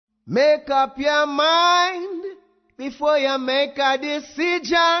Make up your mind before you make a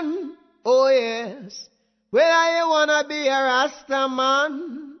decision. Oh yes. Whether you wanna be a Rasta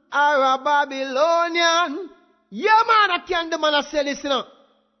man or a Babylonian. Yeah man, I can't the man I say this, you know.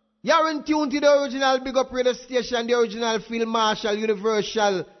 You're in tune to the original Big Up Radio Station, the original Field Marshal,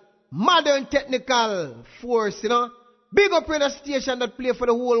 Universal, Modern Technical Force, you know. Big Up Radio Station that play for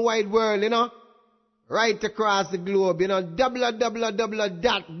the whole wide world, you know. Right across the globe, you know.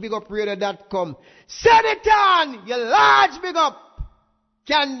 www.bigupradio.com. Set it on, you large big up.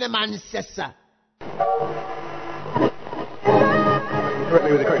 Candyman Sessa.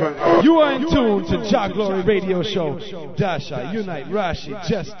 You are in tune to JAH Glory Radio Show. Dasha, Unite, Rashi,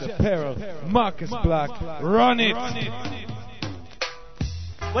 Jester, Peril, Marcus Black. Run it.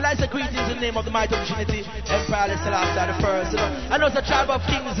 Well, I say greetings in the name of the mighty Trinity, Emperor Celestia the first, you know. I know it's a tribe of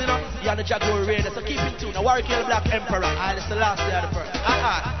kings, you know. You're on the JAH Glory Radio, so keep in tune. Now, Warwick the Black Emperor, I Celestia the first.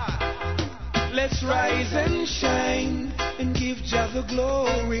 Let's rise and shine and give JAH the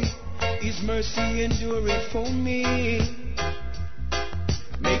glory. His mercy endureth for me.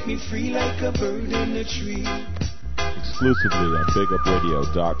 Make me free like a bird in a tree. Exclusively on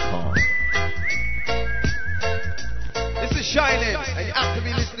BigUpRadio.com. This is Shining, and you have to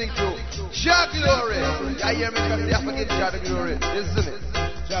be listening to JAH Glory. I hear me because you have to give JAH the glory, isn't it?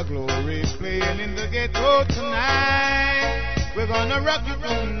 JAH Glory playing in the ghetto tonight. We're gonna rock you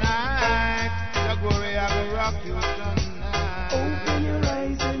tonight. JAH Glory, I will rock you tonight. Open your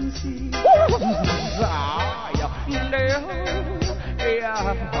eyes and see.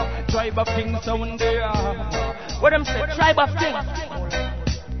 Tribe of kings sound there. What them say? Tribe of kings.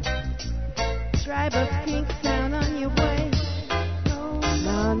 Tribe of kings sound on your way.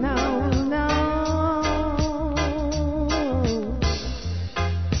 No, no, no.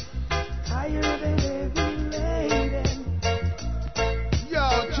 Higher than every lady.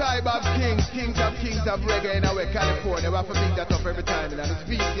 Yo, Tribe of kings, kings of reggae in our California. We have to bring that up every time, and it's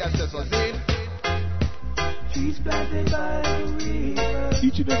BC ancestors, see? Trees planted by the river.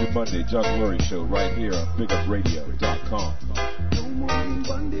 Each and every Monday, JAH Glory Show right here on BigUpRadio.com. No more in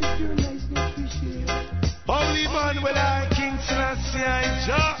bondage, your niceness we share. Holy man, well, I King Selassie, I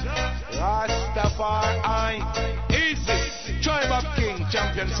JAH Rastafari. Easy. Tribe of King,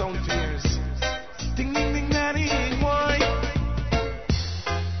 champion sound tears. Ding, ding, ding, ding, boy.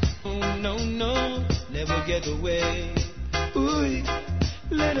 Oh, no, no, never get away. Ooh,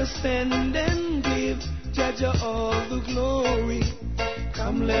 let us stand and give JAH all the glory.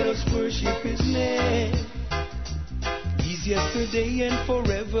 Come, let us worship his name. He's yesterday and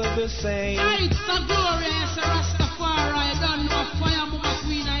forever the same. It's a glorious Rastafari. I don't know if fire mama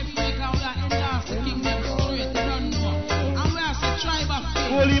queen I break out that end of the kingdom story. I don't know. And we are the tribe of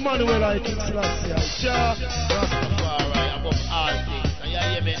kings. Holy Emmanuel, I King Selassie, JAH Rastafari above all things. And you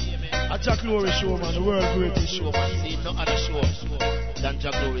hear me? A JAH Glory Show, man, the world greatest show. Man, see no other show than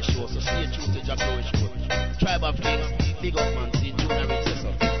JAH Glory Show. So stay true to JAH Glory Show. Tribe of kings, big up man, see Junior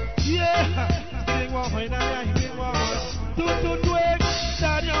Richardson. Yeah!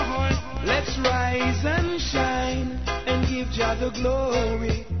 Let's rise and shine and give JAH the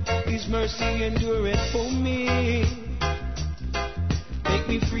glory. His mercy endureth for me. Make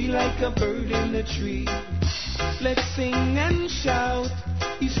me free like a bird in a tree. Let's sing and shout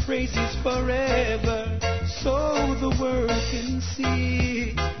his praises forever, so the world can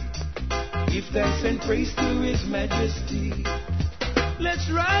see. Give thanks and praise to his majesty. Let's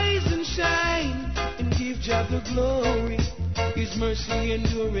rise and shine and give JAH the glory. His mercy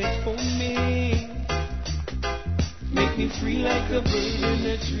endureth for me. Make me free like a bird in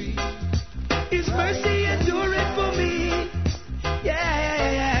a tree. His mercy endureth for me.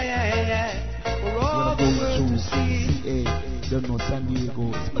 Yeah. For all the world to see. Don't know San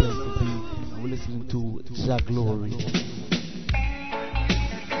Diego is place to be. We're listening to JAH Glory.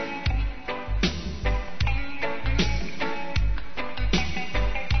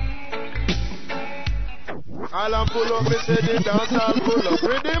 All I'm pull up, me say the dance all pull up.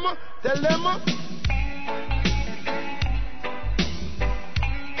 Rhythm, tell them.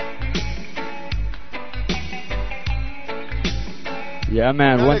 Yeah,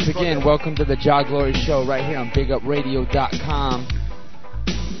 man. Once again, welcome to the JAH Glory Show right here on BigUpRadio.com.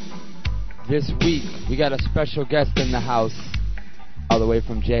 This week, we got a special guest in the house, all the way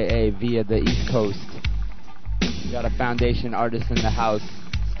from JA via the East Coast. We got a foundation artist in the house,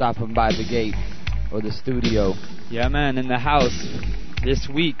 stopping by the gate or the studio. Yeah, man, in the house. This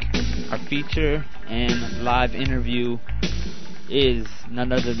week, our feature and live interview is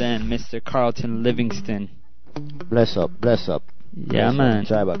none other than Mr. Carlton Livingston. Bless up, bless up. Yeah, bless man. Up,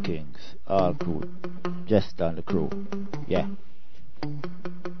 Tribe of Kings, all cool. Jester and the crew. Yeah.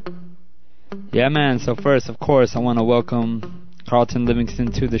 Yeah, man. So first, of course, I want to welcome Carlton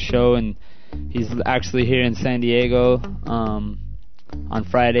Livingston to the show, and he's actually here in San Diego. On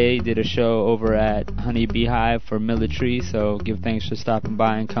Friday, he did a show over at Honey Beehive for military, so give thanks for stopping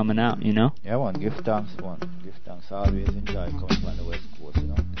by and coming out, you know? Yeah, one. Give thanks, one. Give thanks. I always enjoy coming from the West Coast, you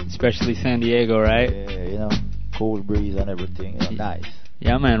know? Especially San Diego, right? Yeah, you know, cool breeze and everything, you know, nice.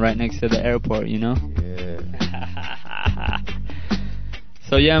 Yeah, man, right next to the airport, you know? Yeah.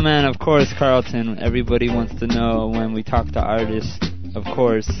 So, yeah, man, of course, Carlton, everybody wants to know when we talk to artists, of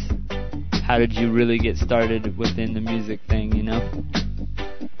course, how did you really get started within the music thing, you know?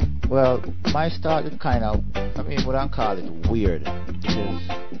 Well, my start is kind of, I mean, what I call it weird, because,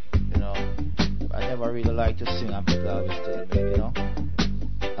 you know, I never really liked to sing, and people always tell me, you know,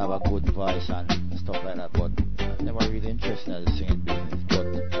 I have a good voice and stuff like that, but I never really interested in the singing business. But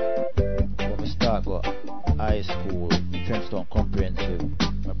when we start go high school, Trenchtown Comprehensive,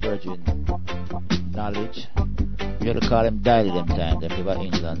 my virgin knowledge, we used to call them daddy them time, them live in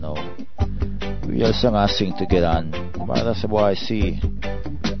England now. We used to sing and sing together, and I said, boy, I see,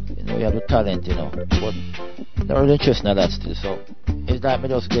 you know, you have the talent, you know, but not really interested in that still, so it's like me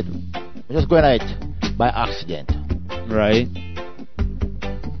just going at it by accident. Right.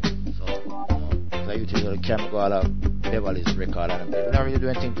 I used to the camera go all of Beverly's record, and we don't really do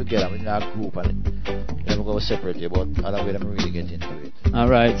anything together. We're in a group and never go separately, but I don't really get into it.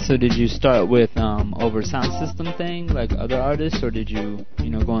 Alright, so did you start with over sound system thing like other artists, or did you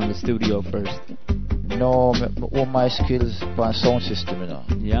go in the studio first? No, all my skills on sound system, you know.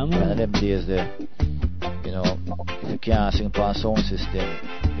 Yeah, man. And them days there, you know, if you can't sing on sound system,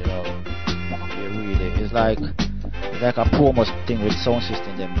 you know, it's like a promo thing with sound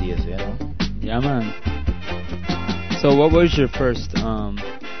system them days, you know. Yeah, man. So what was your first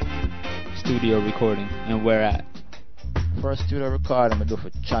studio recording and where at? First studio recording I do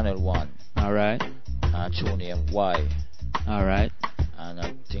for Channel 1. Alright. Tune named Y. Alright. And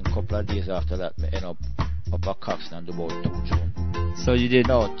I think a couple of days after that I end up at Coxton and do about 2 tunes. So you did...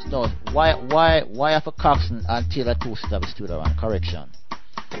 No, Y after Coxton and Taylor 2 step studio 1, correction.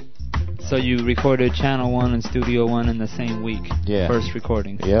 So you recorded Channel 1 and Studio 1 in the same week? Yeah. First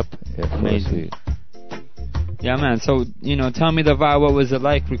recording? Yep. Amazing. Yeah, man. So, tell me the vibe. What was it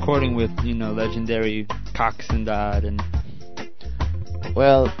like recording with, legendary Cox and Dodd and...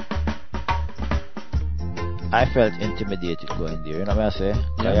 Well, I felt intimidated going there, you know what I say?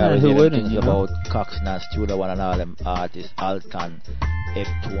 Yeah, I man, always who hear wouldn't, things about Coxton and Studio 1 and all them artists, Alton,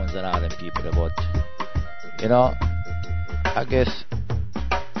 F-Tones and all them people, but, I guess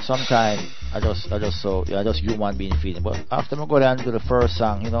sometimes I just human being feeling, but after I go there and do the first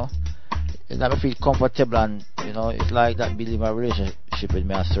song, it's like I feel comfortable, and it's like that building my relationship with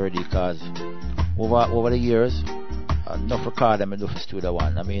me and Serdi, because over the years enough record them I do for Studio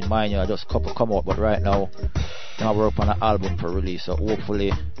 1. I mean, mind you, I just couple come out, but right now I work on an album for release, so hopefully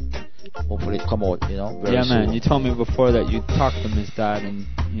it come out, very yeah, man. soon. You told me before that you talked to Miss Dodd, and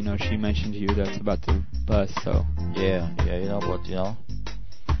she mentioned to you that's about to bust, so yeah,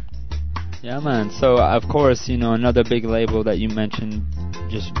 yeah, man. So of course, another big label that you mentioned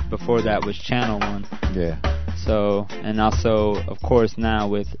just before that was Channel 1. Yeah. So, and also, of course, now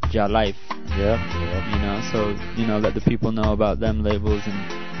with JAH Life. Yeah. So, let the people know about them labels and,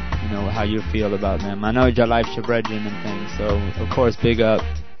 how you feel about them. I know JAH Life's your brethren and things, so, of course, big up,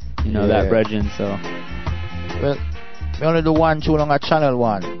 that brethren, so. Well, we only do one tune on a Channel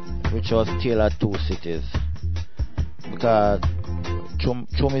 1, which was Taylor 2 Cities. Because Chum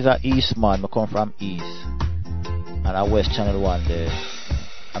is a East man, I come from East. And a West Channel 1 there.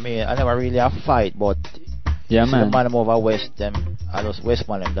 I mean, I never really have fight, but yeah, man. The man I'm over West, them, I just West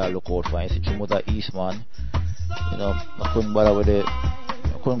man them that look out for. I see Chum was a East man. I couldn't bother with it.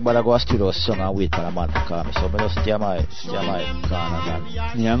 I couldn't bother go to studio song and wait for a man to call me. So I just stay my corner, man.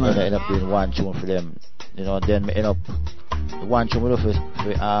 Yeah, man. Then I end up doing one tune for them. Then I end up one tune we do for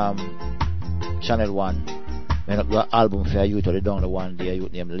Channel 1. I end up do an album for a youth or down the one day, a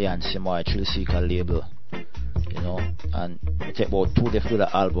youth named Leon Simoy, Thrill Seeker label. And I take about 2 days to do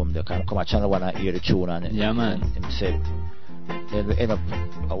the album. They can come at Channel 1 and hear the tune, and yeah, man. And said, then we end up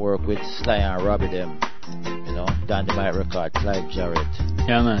I work with Sly and Robbie them, Dynamite Record, Clive Jarrett.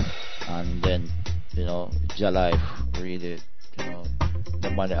 Yeah, man. And then, JAH Life, really,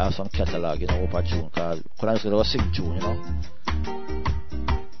 the man have some catalog, over tune, because I just go sing tune,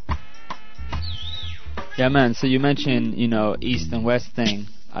 Yeah, man. So you mentioned, East and West thing.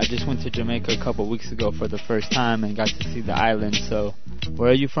 I just went to Jamaica a couple weeks ago for the first time and got to see the island. So, where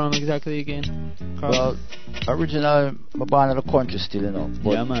are you from exactly again, Carl? Well, originally, I'm born in the country still, But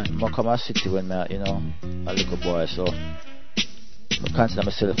yeah, man. I come to city when I, a little boy. So, I consider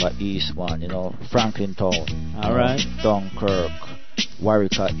myself a East one, you know, Franklin Town. Alright. Dunkirk,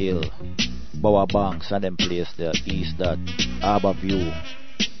 Warwick Hill, Bower Banks, and them place there, East that, Harbour View.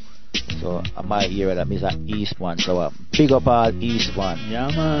 So, my area that means an East one, so big up all East one. Yeah,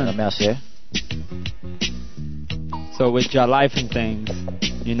 man. You know what I say? So with your life and things,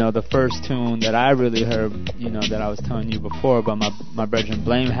 you know, the first tune that I really heard, you know, that I was telling you before, but my brethren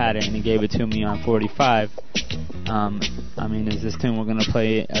Blame had it and he gave it to me on 45. I mean, is this tune we're going to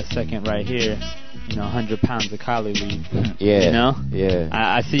play a second right here, you know, 100 pounds of Cali weed. Yeah. You know? Yeah.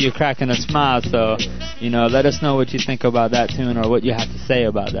 I see you cracking a smile, so, you know, let us know what you think about that tune or what you have to say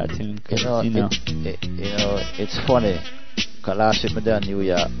about that tune. You know, it's funny, because last week I done New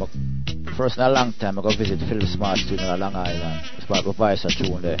York. First in a long time, I go visit Philip Smart's studio in Long Island. It's part of a voice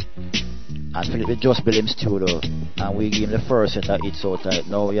tune there. And Philip we just built him studio, and we give him the first set of hits out there.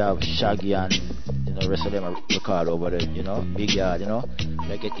 Now we have Shaggy and, you know, rest of them record over there, you know, big yard, you know.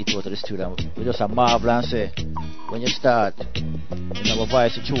 They get it out of the studio. We just a marvel and say, when you start, you know, we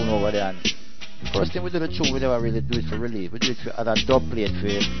voice a tune over there. And first thing we do the tune, we never really do it for relief. We do it for other dub plate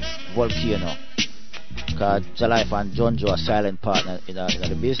for Volcano. Because Jalife and John Joe are silent partner in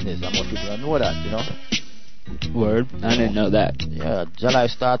the business, and most people don't know that, you know. Word, I didn't know that. Yeah, Jalife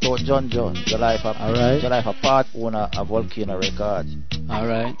start out John Joe. Jalife a part owner of Volcano Records.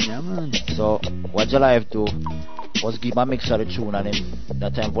 Alright, yeah man. So what Jalife do was give a mix of the tune, and him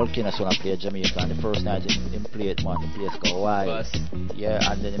that time Volcano son play Jamaica, and the first night him play it, man, the place go wild.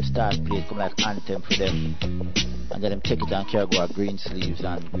 Yeah, and then him start play it come like anthem for them. And then him take it and carry go a green sleeves,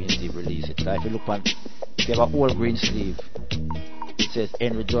 and green sleeve release it. So if you look on, if you have a whole green sleeve, it says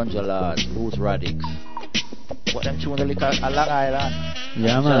Henry John Lord, Bruce Radix. What them tune like a Long Island.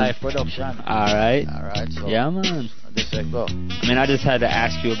 Yeah man. Life production. Alright. So yeah man. This way go. I mean, I just had to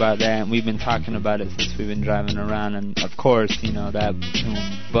ask you about that, and we've been talking about it since we've been driving around, and of course, you know, that tune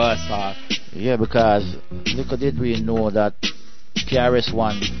bust off. Yeah, because little did we know that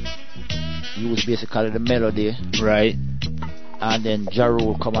KRS-One used basically the melody. Right. And then Ja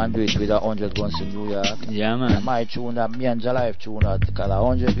Rule come and do it with 100 guns in New York. Yeah, man. And my tune that me and Jalife tune that called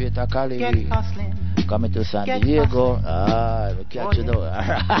 100 feet of Cali. Coming to San Diego. We catch you though.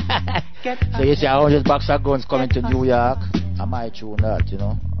 So you see 100 box of guns coming to New York. And my tune that, you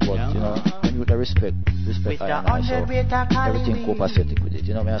know. But, you know, and with the respect I am. So everything copacetic with it,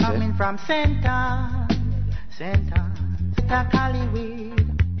 you know what I say? Coming from center, Cali weed.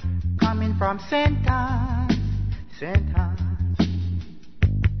 Coming from center.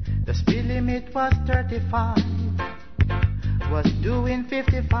 The speed limit was 35, was doing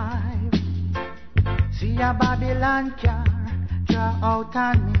 55. See a Babylon car draw out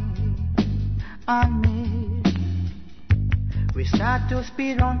on me. We start to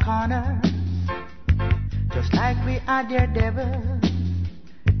speed on corners, just like we are daredevils.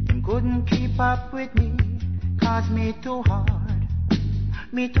 Him couldn't keep up with me, cause me too hard.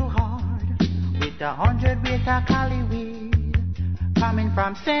 With 100 weight of Cali weed. Coming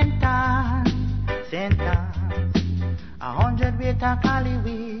from center, 100 weight of Cali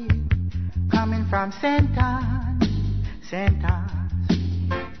weed. Coming from center.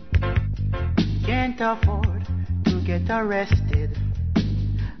 Can't afford to get arrested.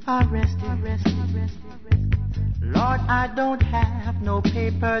 Lord, I don't have no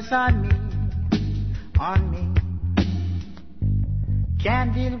papers on me.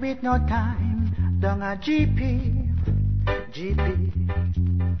 Can't deal with no time, down a GP.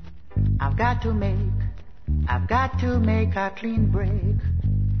 I've got to make a clean break.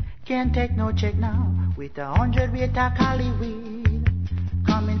 Can't take no check now with 100 weight of Cali weed.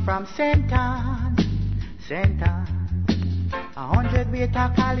 Coming from center. 100 weight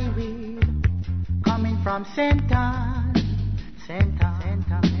of Cali weed. Coming from center.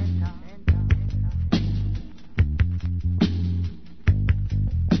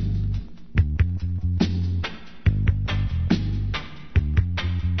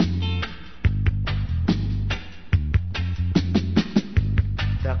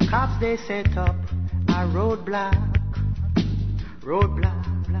 Cops they set up a roadblock,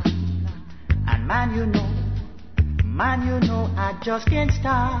 and man you know I just can't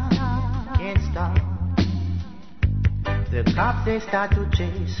stop. The cops they start to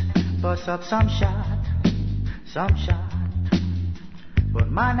chase, bust up some shot, but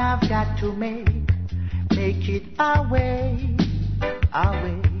man I've got to make it away,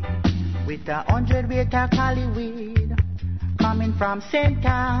 with 100 weight of Cali weed. Coming from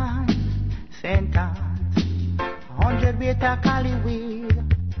center, 100 weight of Cali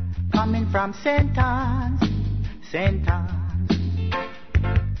weed. Coming from center.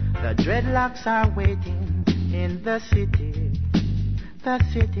 The dreadlocks are waiting in the city. the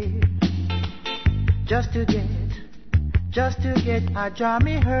city just to get a job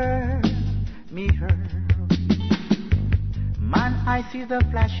me hurt. Man, I see the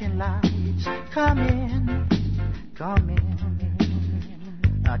flashing lights coming.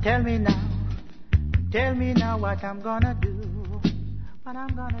 Now tell me now what I'm gonna do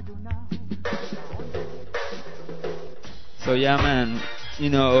now. So yeah, man,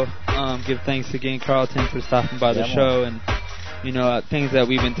 give thanks again, Carlton, for stopping by the show, and things that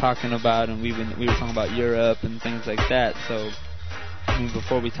we've been talking about, and we were talking about Europe and things like that. So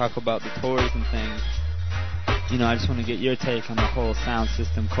before we talk about the tours and things, I just want to get your take on the whole sound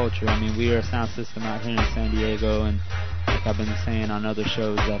system culture. We are a sound system out here in San Diego, and like I've been saying on other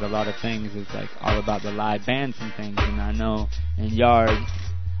shows, that a lot of things is like all about the live bands and things. And I know in Yard,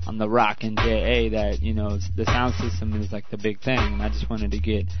 on the Rock and JA, that the sound system is like the big thing. And I just wanted to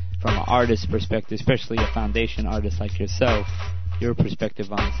get from an artist perspective, especially a foundation artist like yourself, your perspective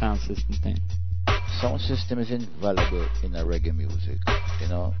on the sound system thing. Sound system is invaluable in a reggae music,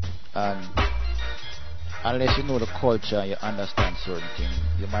 and unless you know the culture and you understand certain things,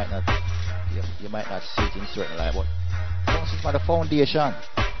 you might not see it in certain light. But sound system are the foundation.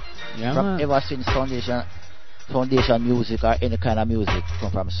 Yeah, from man. Ever since foundation music or any kind of music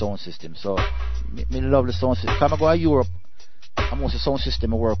come from sound system. So me love the sound system. Come I go to Europe, and most of the sound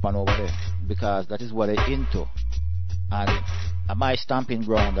system I work on over there, because that is what they're into, and my stamping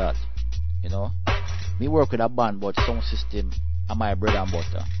ground that, me work with a band, but sound system are my bread and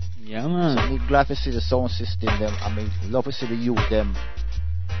butter. Yeah, man. So me glad to see the sound system them. Love to see the youth them,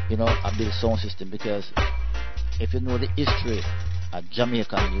 and build sound system, because if you know the history of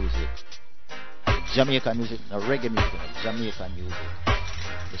Jamaican music, no reggae music, Jamaican music,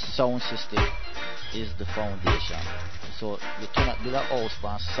 the sound system is the foundation. So you cannot build a house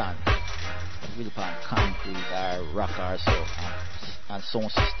on sand, build upon concrete or rock or so, and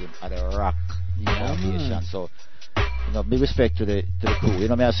sound system are the rock foundation. Man. So big respect to the crew. You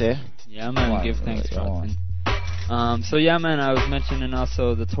know what I say? Yeah, man. Give thanks, Carlton. So yeah, man, I was mentioning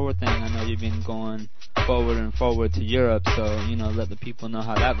also the tour thing. I know you've been going forward and forward to Europe, so let the people know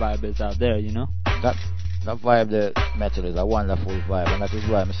how that vibe is out there. That vibe, the metal is a wonderful vibe, and that is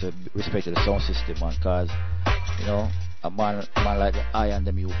why I say respect to the sound system, man. Cause a man like I and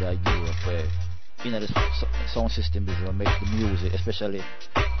them youth are Europe, where the sound system business will make the music, especially.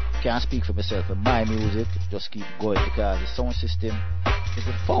 Can't speak for myself, but my music just keep going, because the sound system is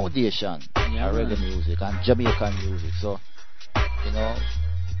the foundation of reggae music and Jamaican music. So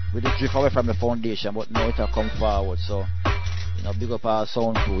we did drift away from the foundation, but now it has come forward. So big up our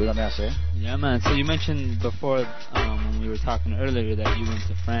sound crew. You know what I say? Yeah, man. So you mentioned before when we were talking earlier that you went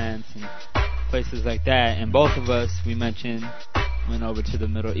to France and places like that, and both of us, we mentioned, went over to the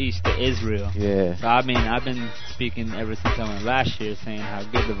Middle East, to Israel. Yeah. So I've been speaking ever since I went last year, saying how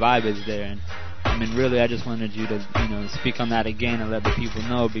good the vibe is there, and really, I just wanted you to speak on that again and let the people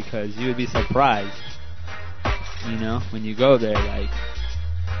know, because you would be surprised, when you go there, like.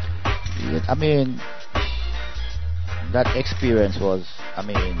 Yeah, that experience was,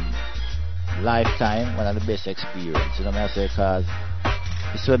 lifetime, one of the best experience. You know what I say? Because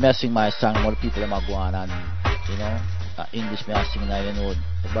it's when I sing my song, more people are going and English me I sing now,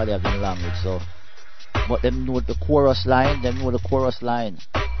 the body of the language. So, but them know the chorus line,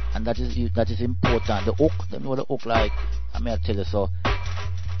 and that is important. The hook, them know the hook, like I tell you. So,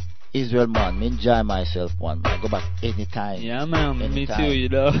 Israel, man, me enjoy myself, man. I go back anytime. Yeah, man, me too.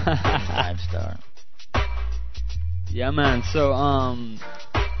 Anytime, star. Yeah, man. So,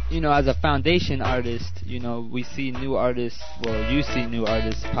 as a foundation artist, we see new artists. Well, you see new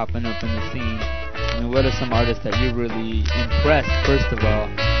artists popping up in the scene. What are some artists that you're really impressed, first of all,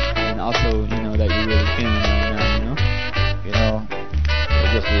 and also, that you're really feeling right now,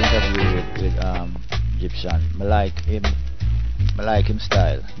 I just did an interview with Egyptian. I like him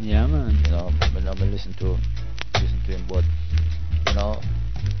style. Yeah, man. I listen to him, but,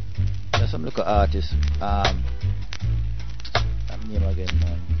 there's some local artists, name again,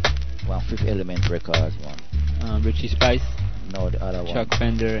 man. Fifth Element Records, man. Richie Spice? No, the other one. Chuck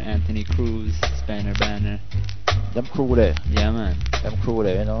Fender, Anthony Cruz, Spanner Banner. Them crew there. Yeah, man. Them crew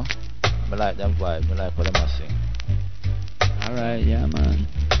there, I like them vibe. I like what them sing. Alright, yeah, man.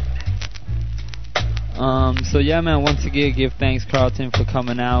 So yeah, man, once again, give thanks, Carlton, for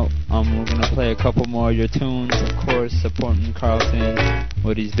coming out. We're gonna play a couple more of your tunes, of course, supporting Carlton,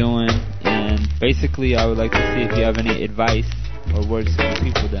 what he's doing, and basically, I would like to see if you have any advice or words to the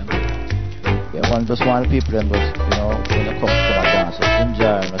people then. Yeah, just want the people then, but when you come to a dance, just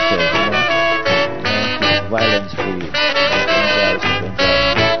enjoy yourself, keep violence free, enjoy yourself,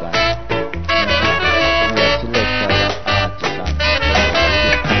 enjoy music, and select artists and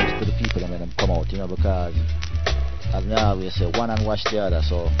know, because as I always say, one and watch the other.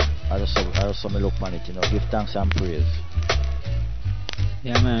 So I just saw me look on it, you know, give thanks and praise.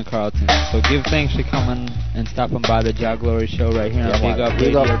 Yeah, man, Carlton. So give thanks for coming and stopping by the JAH Glory Show right here on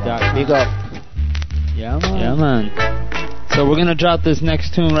BigUpRadio.com. Big up. Yeah, man. Yeah, man. So we're gonna drop this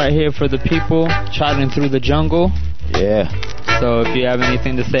next tune right here for the people trotting through the jungle. Yeah. So if you have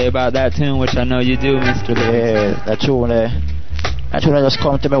anything to say about that tune, which I know you do, Mr. Yeah, that tune just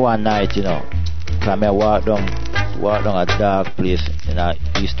come to me one night, you know. Cause I walk down a dark place in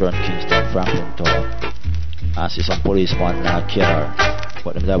eastern Kingston, Franklin Town. And see some policeman in a car.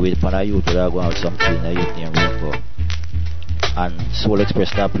 But them that wait for a youth that are going out some kids in a youth named Rico. And Soul Express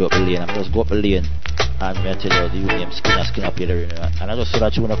start play up the lane. I just go up the lane and I tell you the youth name Skinner Pillar. And I just saw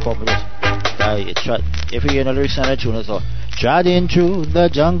that tune come. If you hear the lyrics on the tune, so trotting through the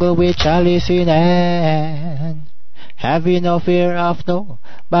jungle with chalice in hand, having no fear of no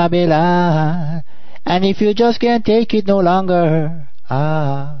Babylon. And if you just can't take it no longer,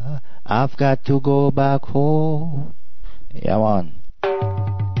 I've got to go back home. Yeah, man.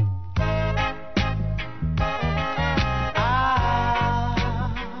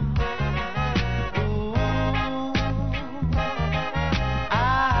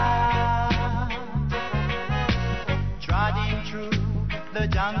 Trotting through the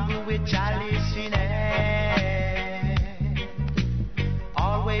jungle with chalice in hand,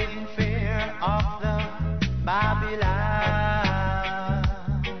 always in fear of the Babylon.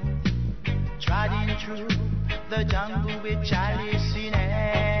 Trotting through the jungle with chalice in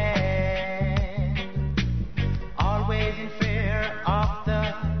hand, always in fear of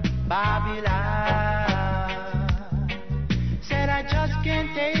the Babylon. Said I just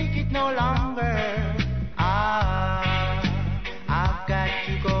can't take it no longer. I've got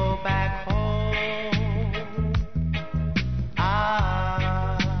to go back home.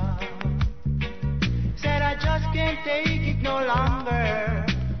 Said I just can't take it no longer.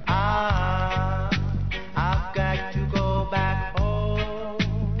 I've got to go back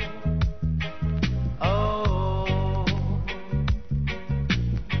home. Oh,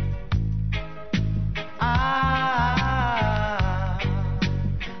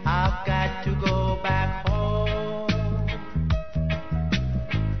 I've got to go back home.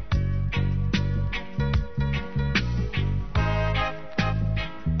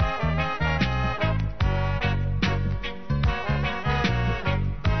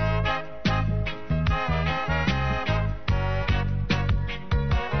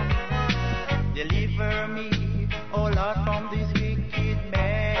 Deliver me, oh Lord, from this wicked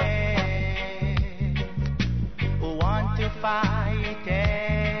man who want to fight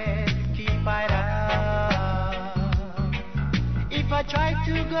and keep I down. If I try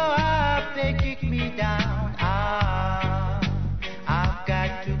to go up, they kick me down. I've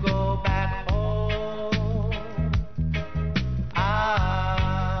got to go back home.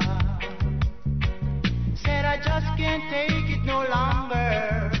 Said I just can't take it no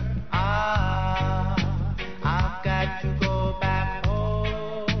longer. I've got to go back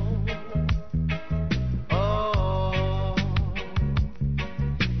home. Oh,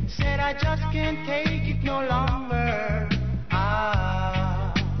 said I just can't take it no longer.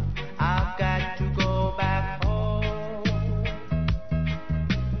 I've got to go back home.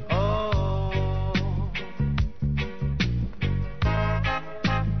 Oh,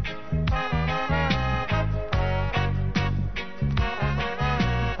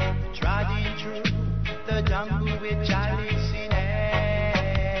 trotting through the jungle with chalice in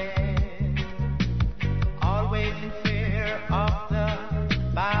hand, always in fear of the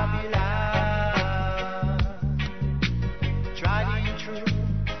Babylon. Trotting through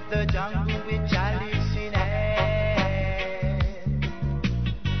the jungle with chalice in hand,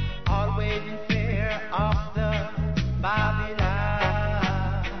 always in fear of the Babylon.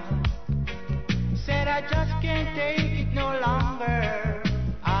 Said I just can't take it no longer.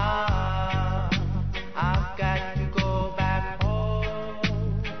 I've got to go back home.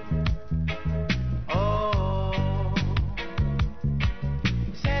 Oh,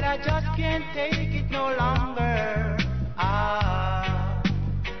 said I just can't take it no longer.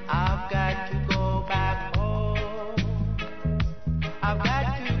 I've got to go back home. I've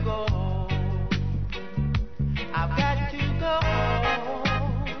got to go. I've got to go.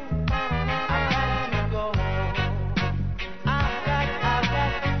 I've got to go. I've got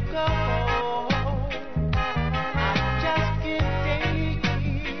to go. I just can't take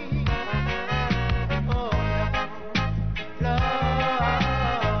it. Oh, Lord.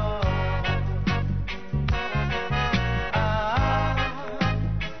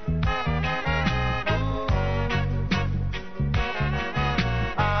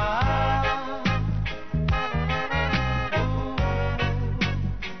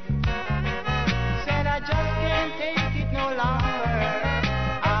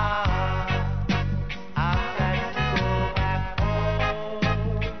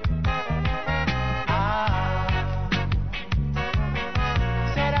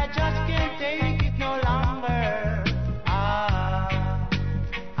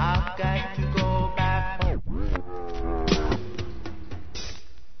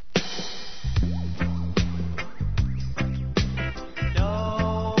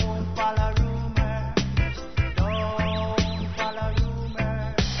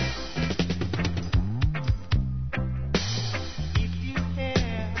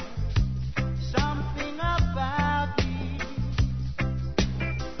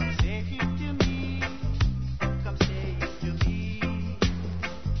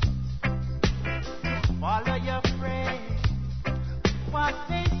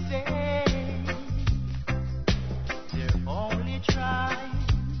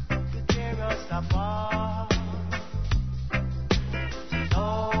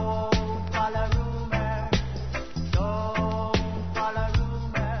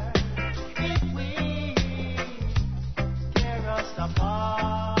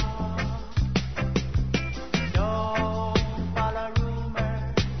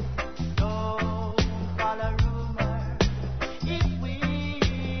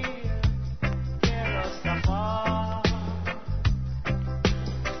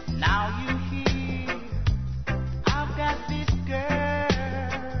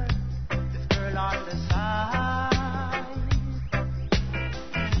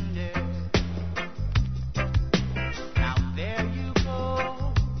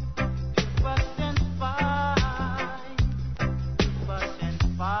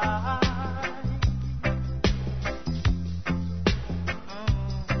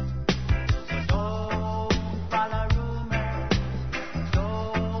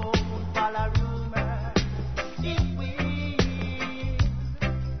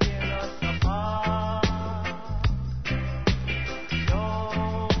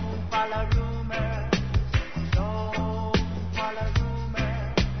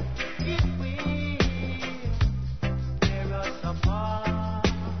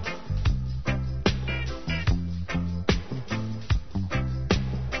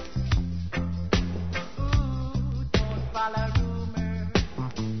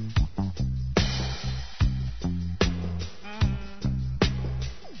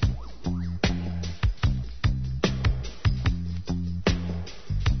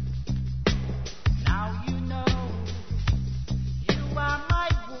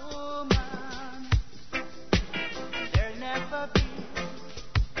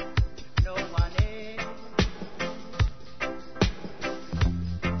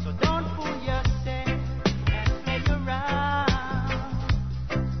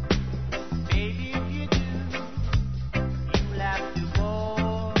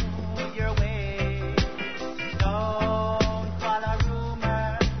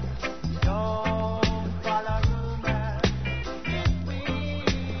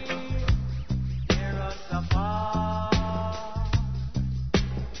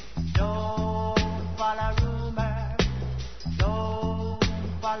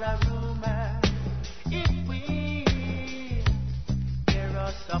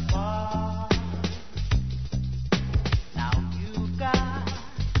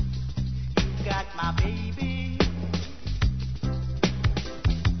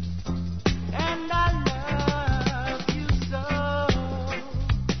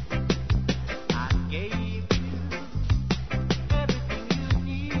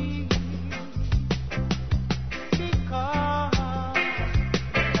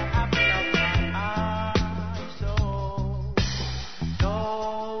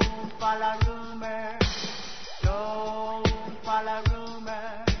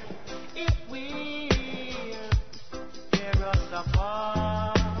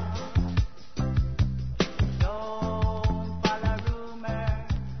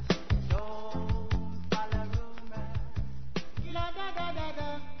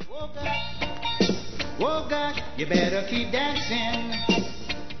 You better keep dancing.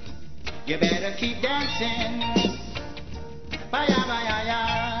 You better keep dancing. Baya, baya,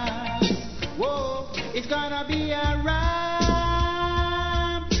 ya. Whoa, it's gonna be a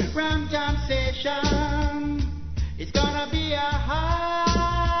ram jam session. It's gonna be a hot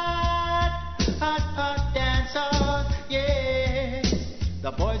dance, yeah.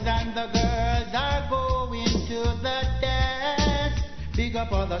 The boys and the girls are going to the dance. Big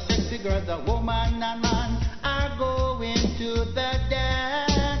up all the sexy girls, the woman and man are going to the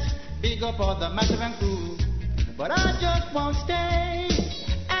dance. Big up all the massive and crew. But I just won't stay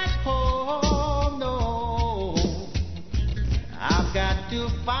at home, no. I've got to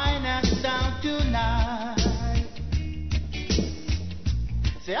find a sound tonight.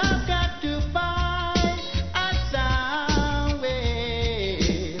 Say I've got to find a sound,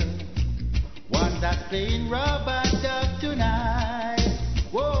 well, one that's playing rubber duck tonight.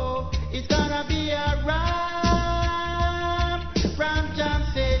 Whoa, it's gonna be a ram jam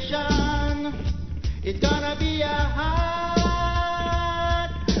session. It's gonna be a hot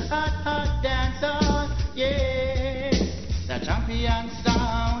dancer, yeah. The champion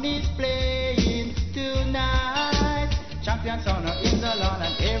sound is playing tonight. Champion sound are in the lawn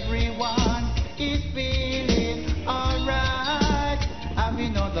and everyone is feeling alright.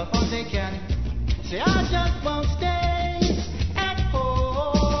 Having all the fun they can. Say I just won't stay at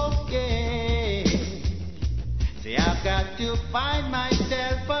home, yeah. Say I've got to find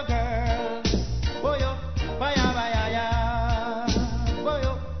myself a girl. Boyo, baya, baya, ya.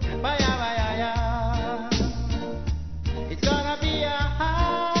 Boyo, baya, baya, ya. It's gonna be a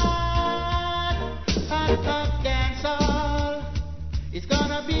hot dance. It's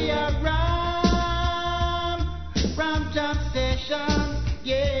gonna be a ram jam session,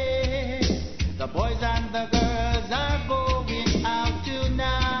 yeah. The boys and the girls are going out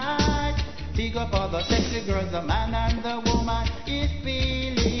tonight. Big up all the sexy girls, the man and the woman is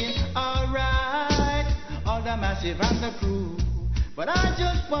feeling alright. All the massive and the crew. But I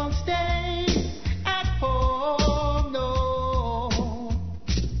just won't stay at home, no.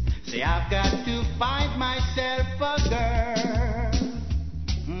 Say I've got to find myself a girl.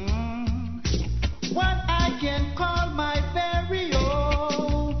 What I can call my very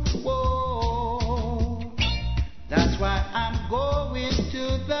own. Whoa. That's why I'm going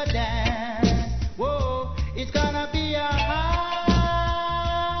to the dance. Whoa, it's gonna be a hot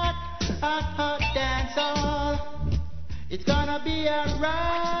dance. It's gonna be a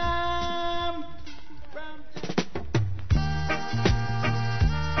ram.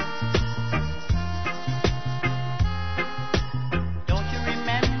 Don't you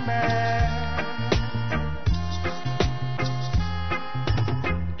remember?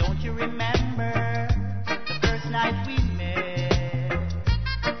 Don't you remember the first night we met?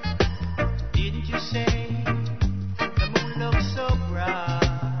 Didn't you say the moon looks so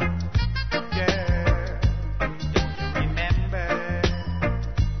bright, girl? Don't you remember?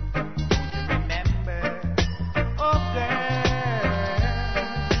 Oh, girl,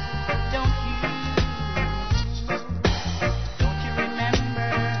 don't you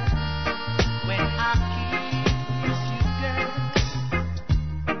remember when I kissed you, girl?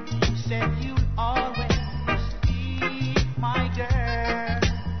 You said you'll always be my girl.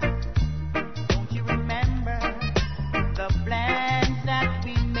 Don't you remember the plans that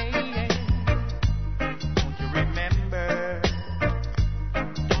we made? Don't you remember?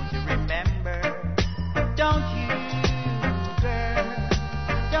 Don't you remember? Don't you, girl?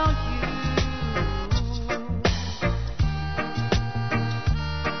 Don't you?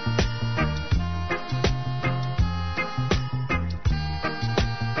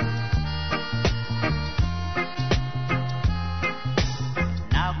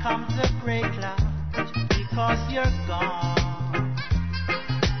 Now comes the gray cloud because you're gone.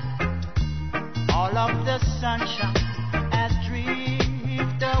 All of the sunshine has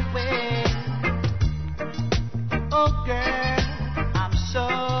drifted away. Oh girl, I'm so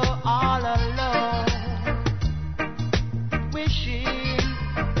all alone, wishing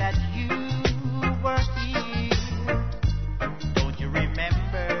that you were here. Don't you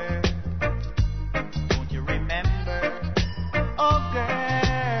remember? Don't you remember? Oh girl,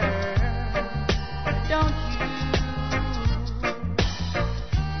 don't you?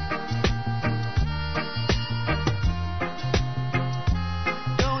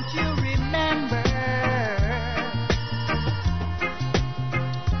 Don't you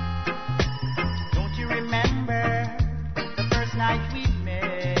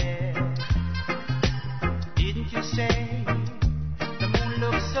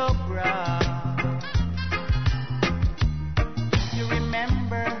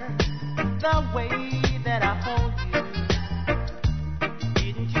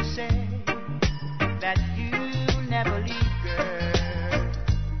that you'll never leave, girl.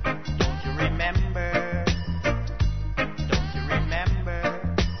 Don't you remember? Don't you remember?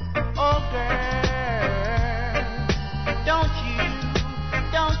 Oh, girl, don't you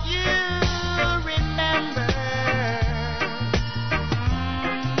remember?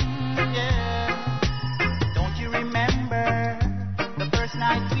 Yeah. Don't you remember the first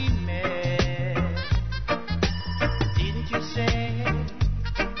night we met? Didn't you say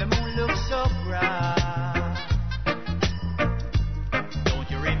the moon looks so bright? Don't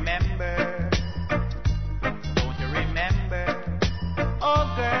you remember? Don't you remember? Oh,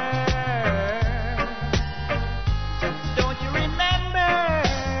 girl, don't you remember,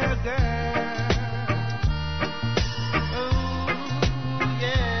 girl? Oh,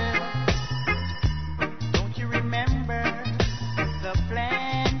 yeah. Don't you remember the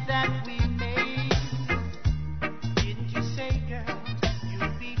plans that we made? Didn't you say, girl,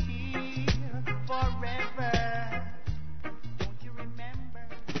 you'll be here forever? Don't you remember?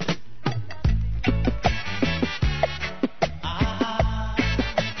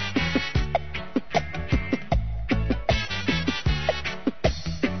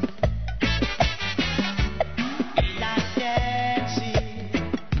 Feel like dancing,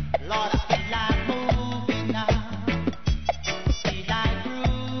 Lord, I feel like moving now. Feel like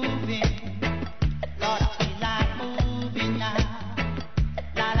grooving, Lord, I feel like moving now.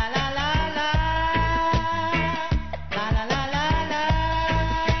 La la la la la, la la la la la,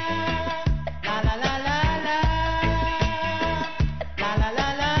 la la la la la, la la la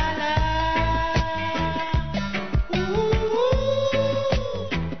la la.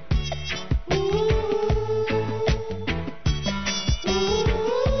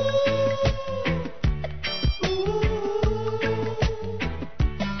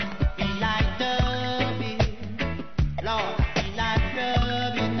 Feel like dubbing, Lord, I feel like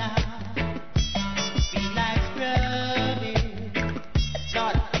rubbing now. Feel like scrubbing,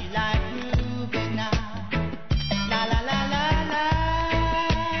 Lord, I feel like grooving now. La la la la la,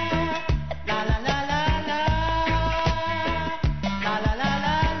 la la la la la, la la la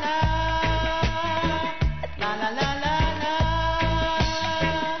la la, la la la la la.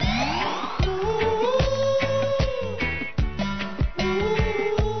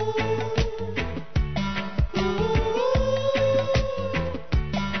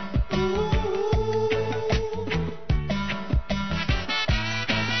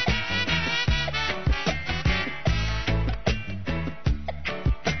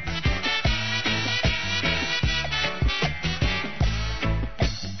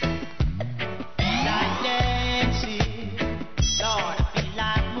 Feel like dancing, Lord, I feel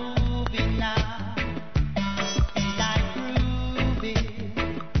like moving now. Feel like grooving,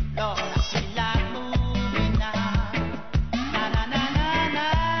 Lord, I feel like moving now. Na na na na na,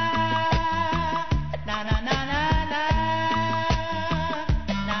 na na na na na,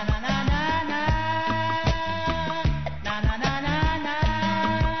 na na na na na, na na na na na.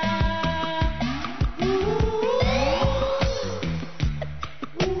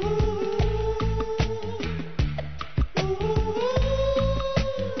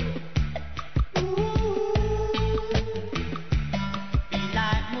 Feel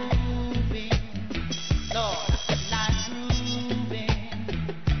like moving, Lord, I feel like grooving.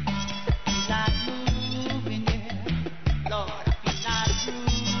 Feel like moving, yeah, Lord, I feel like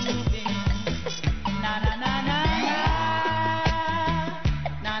grooving. Na na na na na,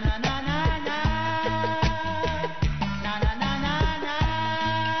 na na na na na, na na na na na,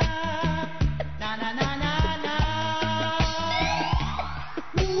 na na na na na.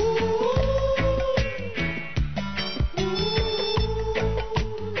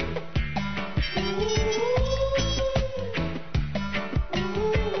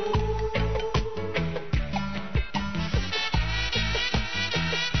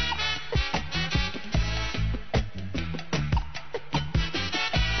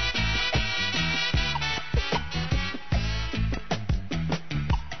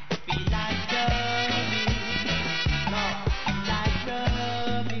 Feel like dubbing, Lord, feel like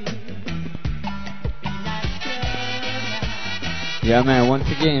rubbing, feel like scrubbing. Yeah, man, once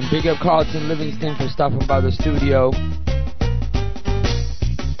again, big up Carlton Livingston for stopping by the studio.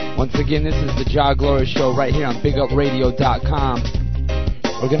 Once again, this is the JAH Glory Show right here on BigUpRadio.com.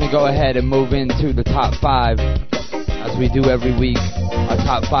 We're going to go ahead and move into the top 5, as we do every week. Our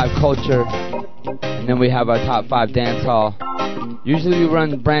top 5 culture, and then we have our top 5 dancehall. Usually we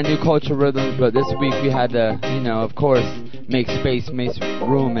run brand new culture rhythms, but this week we had to, of course, make space, make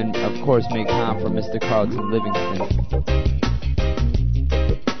room, and of course make time for Mr. Carlton Livingston.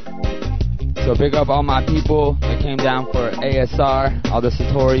 So big up all my people that came down for ASR, all the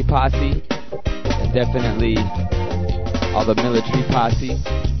Satori posse. And definitely all the military posse.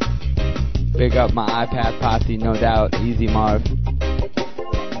 Big up my iPad posse, no doubt. Easy Marv.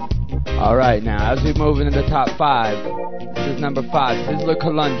 Alright, now as we move into the top 5, this is number 5, Sizzler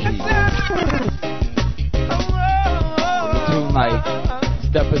Kalungi. The tune like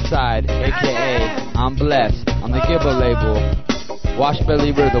Step Aside, a.k.a. I'm Blessed, on the Gibber label. Wash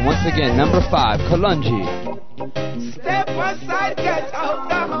Belly Rhythm, once again, number 5, Kalungi. Step aside, get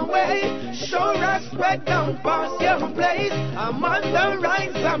out of my way. Show respect, don't pass your place. I'm on the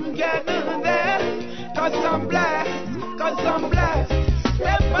rise, I'm getting there. Cause I'm blessed.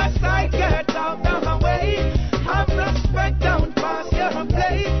 Step aside, get out of my way. Have respect, don't pass your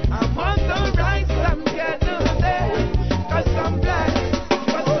place. I'm on the rise, I'm getting there. Cause I'm blessed.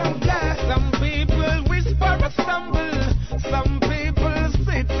 Some people whisper or stumble. Some people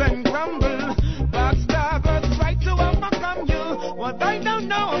sit and grumble. Backstabbers try to overcome you. What I don't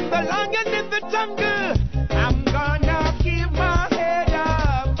know, I'm the lion in the jungle. I'm gonna keep my head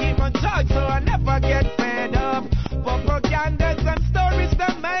up, keep my joy so I never get fed up. Propagandas and stories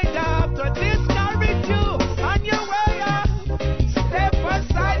that made up to discourage you on your way up. Step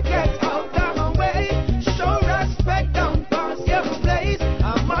aside, get out of my way. Show respect, don't pass your place.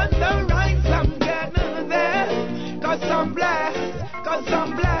 I'm on the rise, I'm getting there. Cause I'm blessed.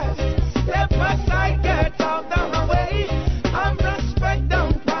 Step aside, get out of my way. I'm respect,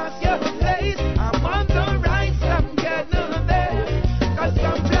 don't pass your place. I'm on the rise, I'm getting there. Cause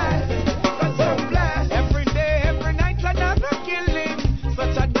I'm blessed. Every day, every night, another killing.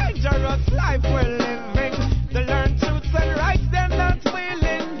 Such a dangerous life we're living. To learn truths and rights, they're not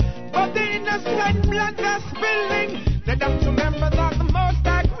willing. But the innocent blood they're spilling. They don't remember that the Most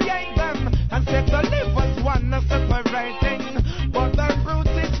High created them and said to live as one, not separating. But their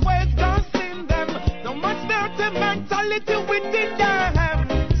rooted ways don't sin them. No much dirty mentality within them.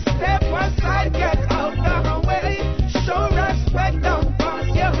 Step aside, get out of the way. Show respect, don't pass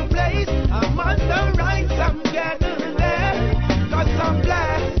your place. I'm on the rise, I'm getting there. Cause I'm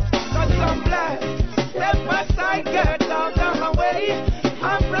blessed. Step aside, get out of the way.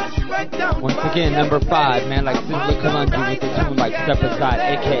 I'm respect, don't Once again, number 5, man like Sizzler Kalungi with the tune like Step Aside,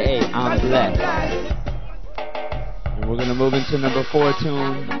 a.k.a. I'm Blessed. And we're gonna move into number 4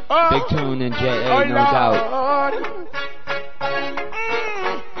 tune, big tune in JA, no doubt.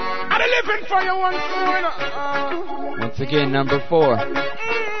 I'm living for you once more. Once again, number 4.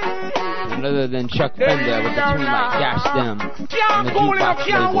 None other than Chuck Fender with the tune like Dash Them on the Jukebox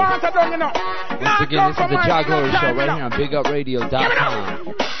label. Once again, this is the JAH Glory Show right here on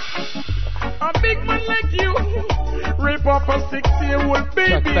BigUpRadio.com. A big man like you, rip up a 6-year-old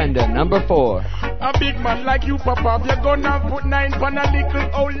baby. Chuck Fender, number 4. A big man like you, Papa, you're gonna put 9 on a little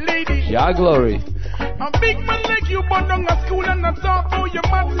old lady. JAH Glory. A big man like you, but down at school and not talk about your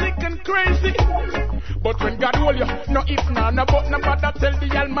man sick and crazy. But when God hold you, no if, no but no bother tell the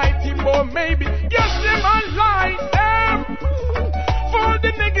Almighty, boy, maybe. Yes, them and lie them. For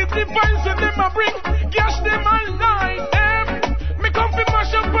the negative vibes that them a bring. Yes, them and lie them. Me come fi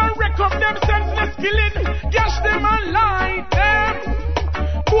mash up and wreck up them senseless killing. Yes, them and lie them.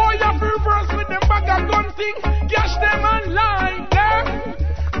 Boy, you fi reverse with them bag of gun thing. Yes, them and lie them.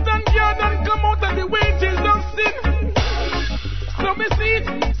 Stand here and come out of the wages of sin. So me see it,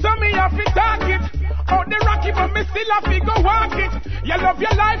 so me have to talk it. Out the rocky, but me still have to go walk it. You love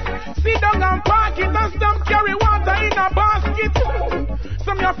your life, sit down and park it. And stop carry water in a basket.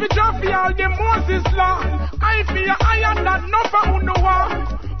 Some you have to drop for all the Moses law. I feel iron that no for who know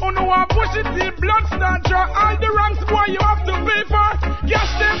what push it till blood start draw. All the wrongs boy you have to pay for.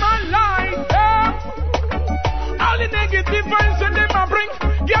 Gash them and lie them. All the negative vibes that them a bring.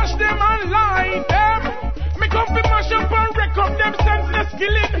 Gash them and lie them. Me come fi mash up and wreck up them senseless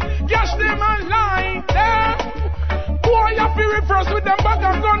killing. Gash them and lie them. Boy you fi reverse with them bag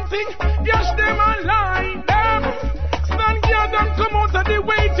of gun thing. Gash them and lie them. Stand here and come out of the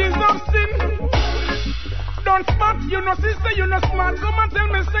wages of sin. Don't smart, you know sister, you know smart. Come and tell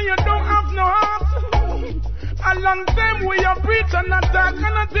me say you don't have no heart. A long time we are preach and attack, and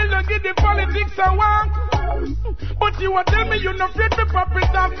until you get the politics a walk. But you will tell me you no afraid to pop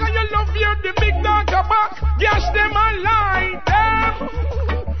it off, and you love hear the big dog back. Gash them and lie them.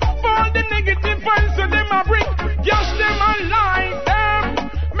 For all the negative vibes that them a bring. Gash them and lie them.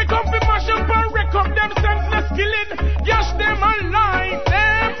 Me come fi mash up and wreck up them senseless killing. Gash them and lie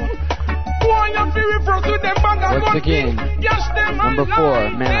them. Boy you fi reverse with them bag of once again, number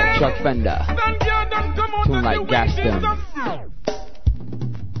 4, man like Chuck Fender. Tune like Gash Them.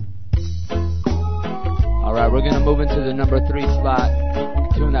 Alright, we're gonna move into the number 3 slot.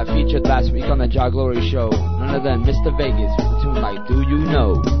 Tune that featured last week on the JAH Glory Show. None other than Mr. Vegas with the tune like Do You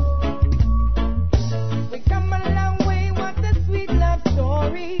Know.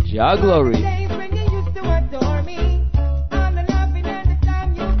 JAH Glory. Days when you used to adore me, all the loving and the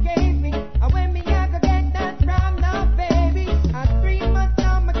time you gave me. And when me I go get that from now, baby. At 3 months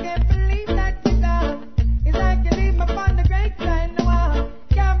now, I can't believe that you're gone. It's like you leave me on the great side the wall.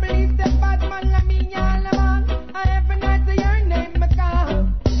 Can't believe that bad man like me, y'all am on. I every night to your name I call.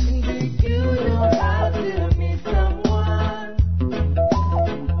 Do you know how to miss someone?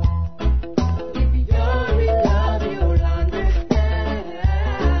 If you're in love, you'll understand.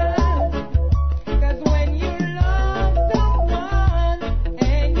 'Cause when you love someone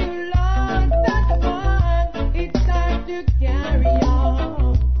and you lost that one, it's hard to carry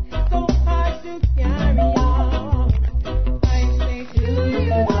on. So hard to carry on. I say, do you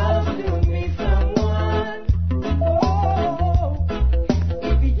love to miss someone? Oh,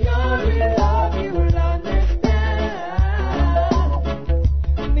 if you're in love, you'll understand.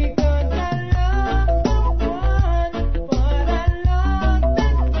 Because I love someone, but I lost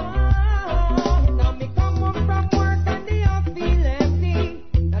that one. Now me come home from work and the house feel empty.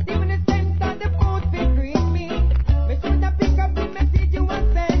 Not even the sense of the food fit greet me. Me shoulda pick up the message you want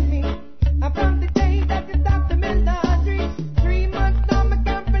send me. And from the day that you stopped the melody, 3 months now me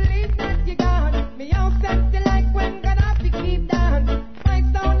can't believe that you gone. Me house empty like when God have to keep down. My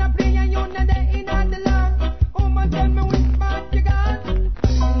sound a play and you know they in on the lawn. Oh my tell me which part you gone.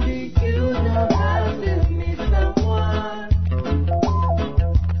 Do you know how to miss someone?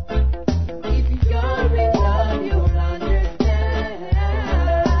 If you're in love, you'll understand.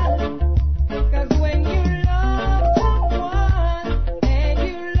 'Cause when you love someone and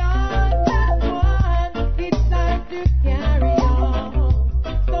you lost that one, it's hard to carry on.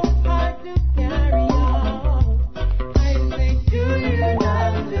 So hard to carry on. I say, do you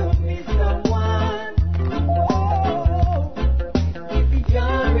love to miss someone? Oh, if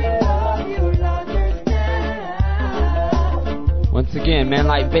you're in love, you'll understand. Once again, man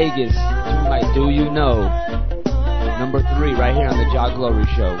like Vegas, tune like Do You Know. Number 3 right here on the JAH Glory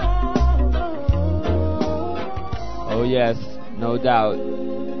Show. Oh yes, no doubt.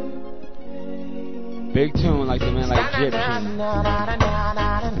 Big tune like the man like Egyptian.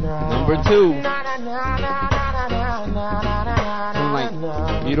 Number 2. Tune like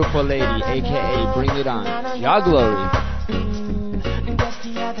Beautiful Lady, a.k.a. Bring It On. JAH Glory. Just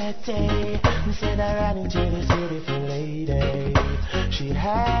the other day, said I ran into this beautiful lady. She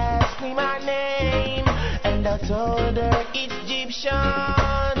asked me my name, and I told her it's Egyptian.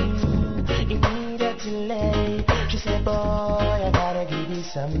 Immediately, she said, boy, I gotta give you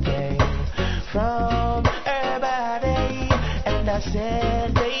something from her body. And I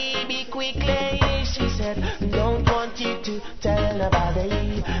said, baby, quickly. She said, don't want you to tell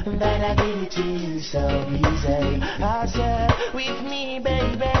nobody that I give it to you so easy. I said, with me,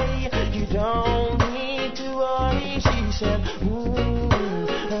 baby, you don't need to worry. She said,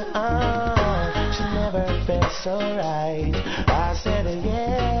 she never felt so right. I said,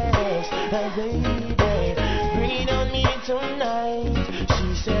 yes, baby, bring it on me tonight. She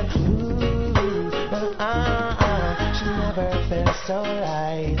said, she never felt so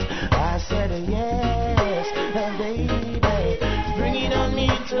right. I said, yes, baby, bring it on me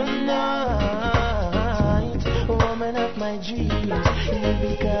tonight. Woman of my dreams, you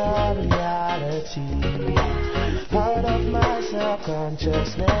become reality. Part of my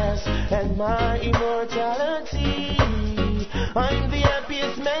self-consciousness and my immortality. I'm the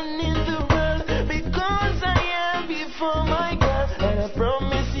happiest man in the world because I am before my girl. And I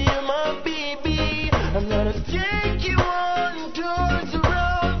promise you, my baby, I'm gonna take you on tours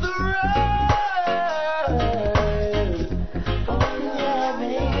around the world. Oh yeah,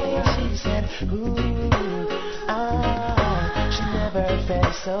 baby, she said, she never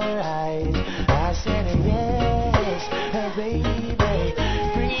felt so right. I said, yes, baby,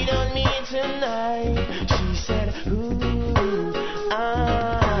 bring it on me tonight. She said,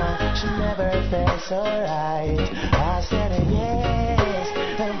 she never felt so right. I said, yes,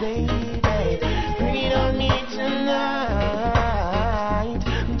 baby, bring it on me tonight.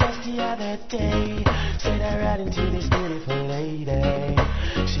 Just the other day, said I ran into this beautiful lady.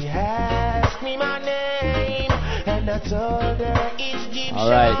 She asked me my name, and I told her it's Egyptian.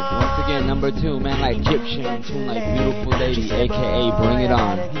 Alright, once again, number 2, man like Egyptian, tune like Beautiful Lady, a.k.a. Bring It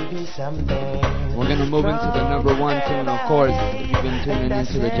On. We're gonna move into the number 1 tune, of course. If you've been tuning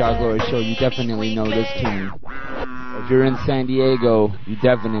into the JAH Glory Show, you definitely know this tune. If you're in San Diego, you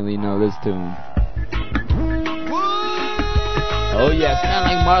definitely know this tune. Oh yes, man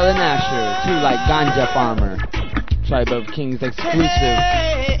like Marlon Asher, tune like Ganja Farmer. Tribe of Kings exclusive.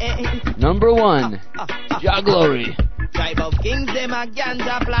 Number 1, JAH Glory. Tribe of Kings, them a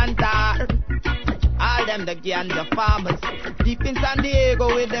ganja planter. All them the ganja farmers. Deep in San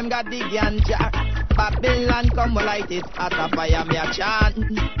Diego with them got the ganja. Babylon come light it at a fire me a chant.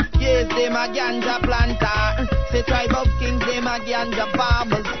 Yes, them a ganja planter. Say tribe of kings, them a ganja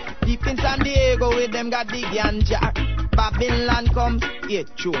farmers. Deep in San Diego with them got the ganja. Babylon come, yeah,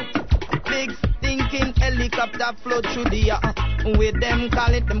 true. Big stinking helicopter float through the air. With them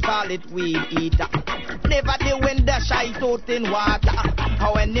call it weed eater. Never they when the shy out in water.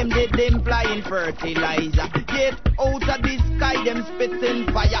 How when them did them flying fertilizer. Get out of the sky them spitting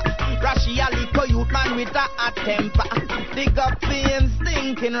fire. Rashi a little youth man with a hot temper. Dig up him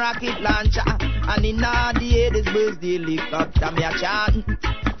stinking rocket launcher. And in all the air this birds the helicopter me a chant.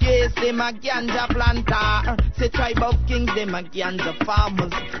 Yes, them a ganja planter. Say tribe of kings, them a ganja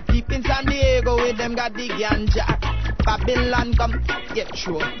farmers. Deep in San Diego with them got the ganja. Babylon come, get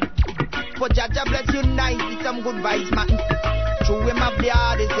sure. For Jah bless unite with some good vibes, man. True him up the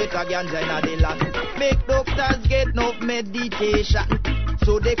hardest with a ganja in the land. Make doctors get enough meditation,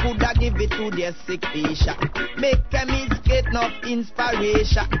 so they coulda give it to their sick patient. Make chemists get enough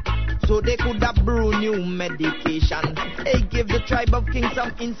inspiration, so they coulda brew new medication. Hey, give the tribe of kings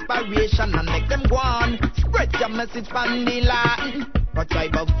some inspiration and make them go on. Spread your message from the land. For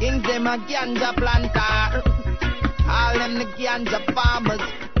tribe of kings, them a ganja planter. All them the ganja farmers.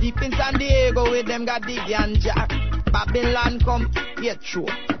 Deep in San Diego with them got the ganja. Babylon come, get true.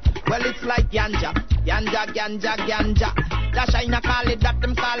 Well, it's like ganja. Ganja, ganja, ganja. That China call it that,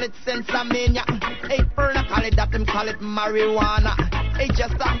 them call it sensamania. Hey, Perna call it that, them call it marijuana. Hey,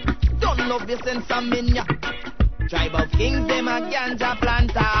 Jester, don't know this sensamania. Tribe of kings, them a ganja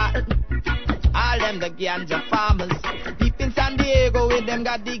planter. All them the ganja farmers. Deep in San Diego with them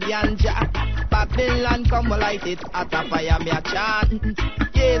got the ganja. Babylon come light it at a fire me a chant.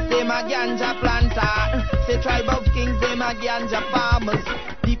 Yes, them a ganja planter. Say tribe of kings, them a ganja farmers.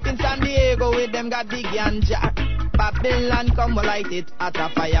 Deep in San Diego with them got the ganja. Babylon come light it at a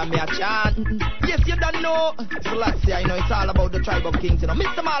fire me a chant. Yes, you don't know. So let's see, I know it's all about the tribe of kings, you know.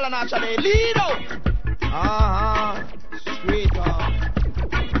 Mr. Marlon actually lead out. Straight up.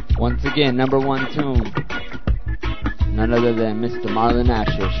 Once again, number one tune. None other than Mr. Marlon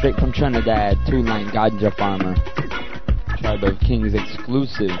Asher, straight from Trinidad, two-line ganja farmer. Tribe of Kings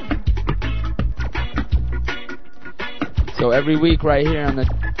exclusive. So every week right here on the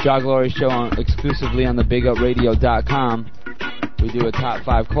JAH Glory Show, exclusively on the BigUpRadio.com, we do a top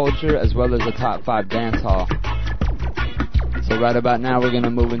 5 culture as well as a top 5 dancehall. So right about now we're going to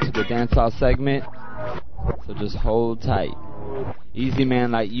move into the dancehall segment. So just hold tight. Easy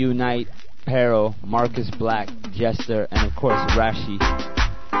Man Like Unite, Peril, Marcus Black, Jester, and of course Rashi.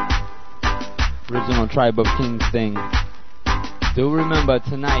 Original Tribe of Kings thing. Do remember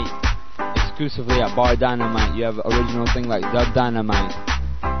tonight, exclusively at Bar Dynamite, you have original thing like Dub Dynamite,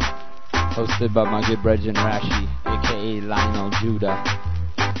 hosted by my good brethren Rashi, a.k.a. Lionel Judah.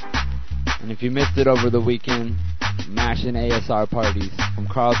 And if you missed it over the weekend, mashing ASR parties from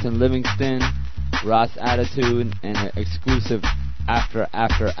Carlton Livingston, Ross Attitude, and an exclusive after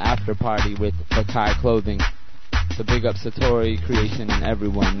party with Fakai Clothing. So big up Satori, Creation, and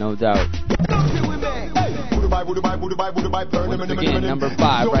everyone, no doubt. Once again, number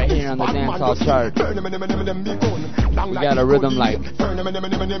 5 right here on the dancehall chart. We got a rhythm like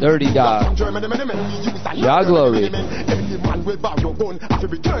Dirty Dog, JAH Glory.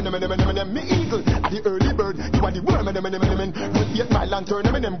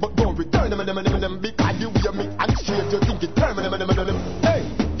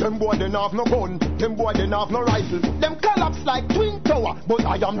 Them boy they have no gun, them boy they have no rifle. Them collapse like twin tower, but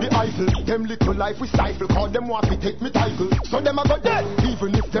I am the Eiffel. Them little life we stifle, cause them want to take me title. So them a go dead,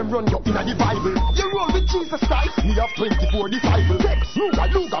 even if them run you in the Bible. You roll with Jesus Christ, me have 24 disciples.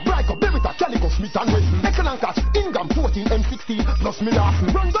 Luga, Brico, Bemita, Calico, Smith and Wesson. Excellent catch, Ingham 14 and 16, plus me laughing.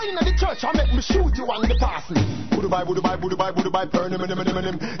 Run down in the church and make me shoot you on the passing. Budubai, burn him.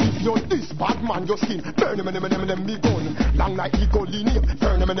 If you're this bad man, your skin, burn him, me gun. Long like he go linear,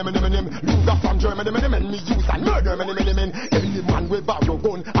 burn him. Luga from Germany, me use and murder, any man with barrow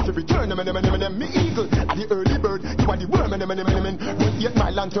gun, I have to return, me eagle, at the early bird, you are the worm, run 8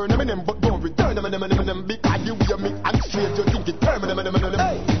 mile and turn, but don't return, because you wear me and straight, you think it turn,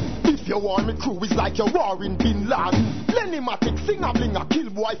 if you want me crew, it's like you're warring Bin Laden. Lenny-matic, sing-a-bling-a, kill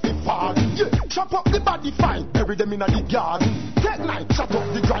boy fi fall. Yeah, chop up the body fine, bury them in the garden. Take 9, chop up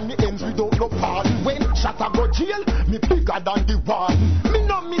the granny ends without no pardon. When shot a go jail, me bigger than the warden. Me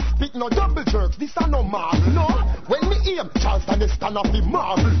no misspit, no double jerks, this a no marvel. No, when me aim, Charleston is stand off the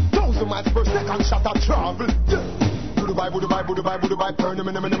marble. 1,000 miles per second, shot a travel. Yeah. Budubai, burn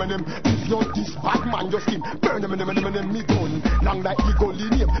them. If you're this bad man, your skin, burn them, me gun, long like the gully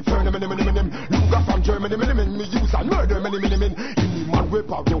name, burn them, Luga from Germany, me use and murder, any man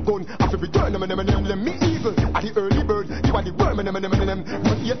whip out your gun, after be turn them, me evil, at the early bird, you are the worm,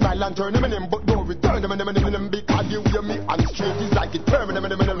 not yet my lantern, but don't return them, because you hear me and straight is like it permanent.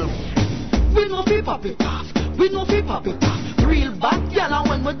 We no fi pop it off, we no fi pop it off. Real bad gyal, and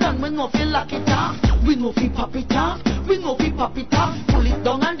when we're done, we no fi lock it off. We no fi pop it off, we no fi pop it off. Pull it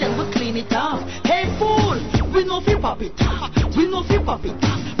down and then we clean it off. Hey fool, we no fi pop it off, we no fi pop it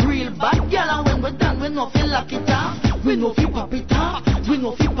off. Real bad gyal, and when we're done, we no fi lock it off. We no fi pop it off, we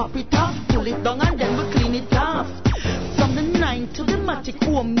no fi pop it off. Pull it down and then we clean it off. From the 9 to the matic,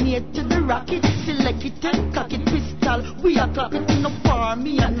 homemade to the rocket. Select it and cock it, pistol. We are clap it in the farm,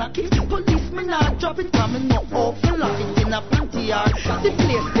 me and knock it. Policemen not drop it, coming no awful lock it in a panty yard. The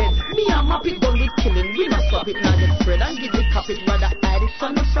place dead, me and map it done with killing. We not swap it, now get spread and give it cop it. Rather hide it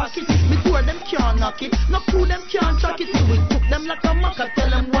from the frocket. Me tour them can't knock it, no cool them can't track it. We cook them like a maca, tell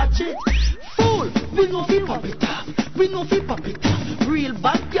them watch it. Fool, we no fi pop it off, we no fi pop it off. Real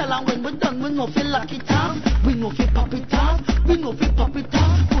bad girl, and when we're done, we no fi lock it off. We no fi pop it off, we no fi pop it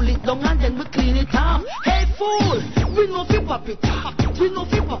off. Pull it down and then we clean it off. Hey fool, we no fi pop it off, we no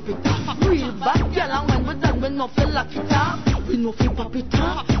fi pop it off. Real bad girl, and when we're done, we no fi lock it off. We no fi pop it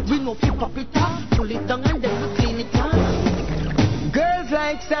off, we no fi pop it off. Pull it down and then we clean it off. Girls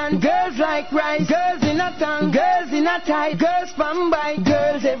like sand, girls like rice, girls in a tongue, girls in a tight, girls from by,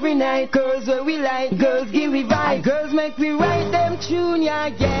 girls every night, girls where we like, girls give we vibe, girls make we write them tune, yeah.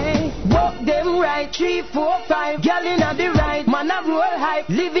 Walk them right, 3, 4, 5, girl in a the right, man a roll hype,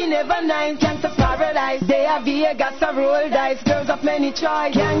 living ever nice, gangsta paradise, they have Vegas a roll dice, girls of many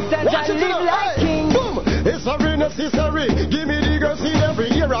choice, gangsters that live like kings. Boom, it's a real necessary, give me the girls in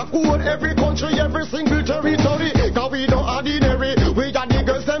every era, code, every country, every single territory, cause we don't ordinary. We got the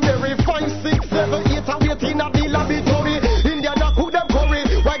girls them very fine, 6, 7, 8 and waiting at the laboratory. India that could them curry.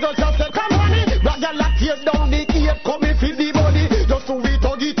 Why girls just say come on it? Rock your lat tear down the gate, come and feed the body. Just to we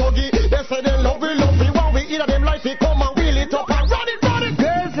tuggy. They say they love we. When we eat them like they come and wheel it up and run it.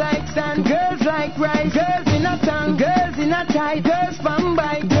 Girls like sand, girls like rice, girls in a tongue, girls in a tight, girls from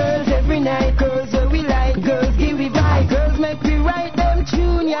by, girls every night, girls where we like, girls give we vibe, girls make we write them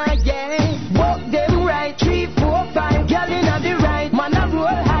tune, yeah. Walk them right, 3, 4, 5, girl in a the right. Man a roll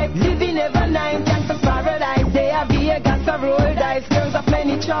hype, living ever night, gangsta paradise. They have Vegas a roll dice, girls of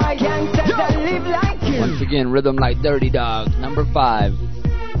many choice, gangsters that live like you. Once again, rhythm like Dirty Dog, number 5.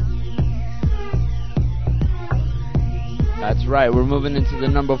 That's right, we're moving into the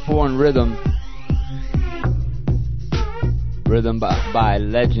number 4 in rhythm. Rhythm by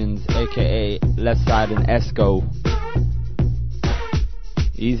Legends, a.k.a. Left Side and Esco.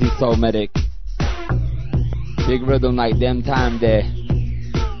 Easy Soul Medic. Big rhythm like Them Time Day.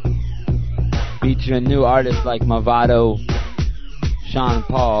 Featuring new artists like Mavado, Sean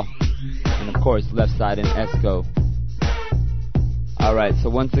Paul, and of course Left Side and Esco. Alright, so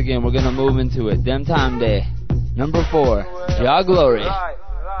once again we're gonna move into it. Them Time Day. Number 4, JAH Glory.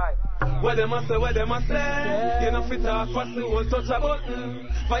 Where them a say, you know fit talk fast, you won't touch a button.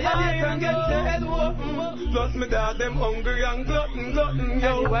 Violate and get your head open. Plus me dog, them hungry and glutton,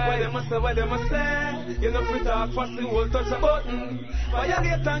 yo. Where them a say, you know fit talk fast, you won't touch a button.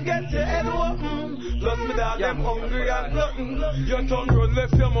 Violate and get your head open. Plus me dog, them hungry and glutton. Your tongue run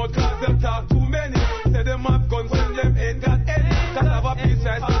left your mouth cause them talk too many. Say them have guns and them ain't got any. Cause have a piece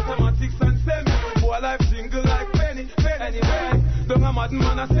size automatics and semi. Boy life jingle like penny. Anyway, don't a mad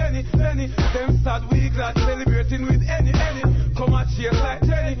man a penny. Them start weak like celebrating with any. Come and chase like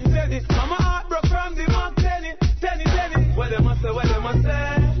Jenny. Mama heart broke from the man penny. Where them a say,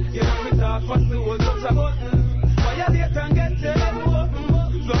 you know me talk fast, you will touch a button. Violate and get your head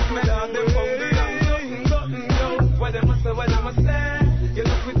open. Plus me dog, them hungry and glutton, yo. Where them a say, you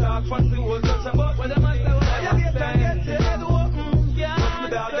know me talk fast, you will touch a button. Where them a say, violate and get your head open. Plus me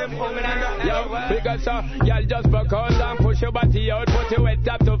dog, them hungry and glutton. Because y'all just broke out and push your body out, put your head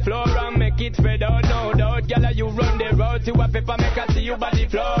up to floor and make it spread out, no doubt. Y'all you run the road to a paper, make I see you body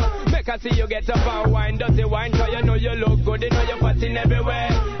floor. Make I see you get up and wine, dirty wine, cause you know you look good, you know you're passing everywhere.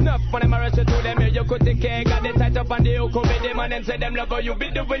 Enough for them rush to them, you could take care, got the tight up and the hook with them and them say them love how you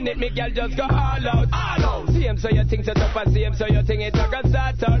be doing it, me girl just go all out. See him so you think so tough and see him so you think it's a go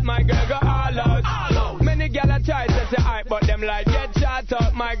start out, my girl go all out. Many girl a try to say hype, but them like get shot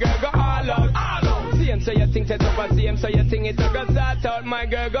out, my girl go all out. See him so you think so tough and see him so you think it's a go start out, my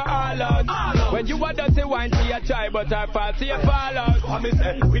girl go all out. When you a dirty wine, see a try, but I fall, see a fall out. Come and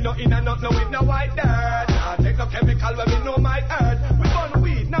say, we no in and out, no with no white dirt. Take no chemical when we know my earth. We burn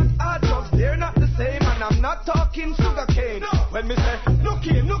weed, not hard drugs, they're not the same. And I'm not talking sugar cane.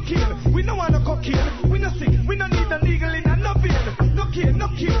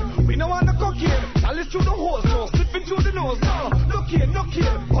 cocaine. We no want the cocaine. Chalice through the hose, no. Slipping through the nose, no. Look here, no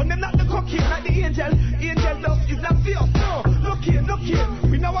here. On them not the cocaine like the angel. Angel dust is not fierce, no. Look here, no here.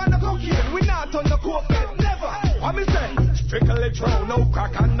 We no want the cocaine. We not on the coke bed, never. What me say? Strictly true, no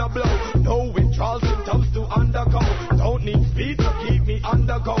crack and no blow. No withdrawal symptoms to undergo. Don't need speed to keep me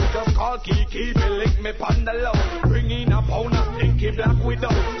undergo. Just call Kiki, lick me pon the low. Bring in a pound of stinky black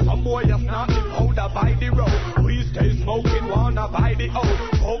widow. Some boy just not the powder by the road. We stay smoking, wanna buy the O.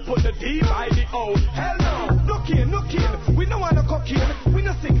 Go put the D by the O. Hell no, look here, no kid. We no want no cocaine. We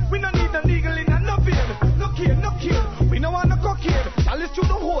no sick, we no need a legal in a no vein. Look here, no kid. We no want no cocaine. Chalice through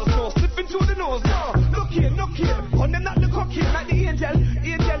the hose, no. Slipping through the nose, no. Look here, no kid. On them not the cocaine like the angel.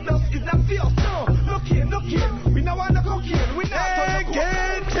 Angel dust is not fierce, no. Look here, no kid. We no want no cocaine. We not on the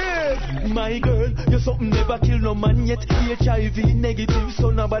cocaine. My girl, you're something never kill no man yet. HIV negative, so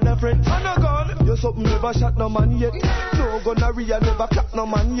no bad a friend. Oh no gun. You're something never shot no man yet. No gonorrhea never clap no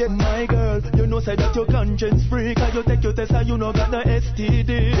man yet. My girl, you know say that your conscience free. Cause you take your test and you no got no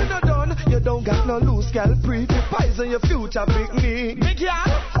STD. You no done. You don't got no loose scalp pre. Poison your future big knee. Big yard.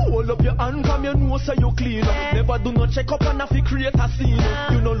 Hold up your hand from your nose so you clean. Never do no check up and if you create a scene.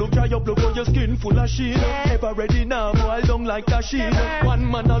 You no look dry up, look on your skin full of sheen. Ever ready now, boil down like a sheen. One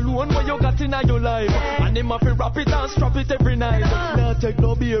man alone what you got in your life. And him have to wrap it and strap it every night. Now take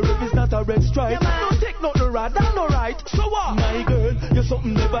no beer if it's not a red stripe. Don't take nothing right, that's no right. So what? My girl, you're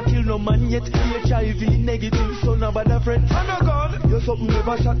something never kill no man yet. HIV negative, so no bad a friend. Oh no gun. You're something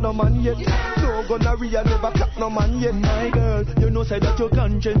never shot no man yet. No gonorrhea never clap no man yet. My girl, you know say that your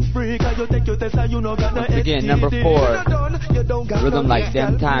conscience free. Cause you take your test and you know got no STD. Again, number 4. Rhythm like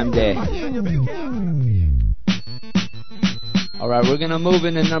them time day. Alright, we're gonna move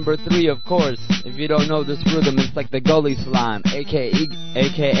into number 3, of course. If you don't know this rhythm, it's like the Gully Slime,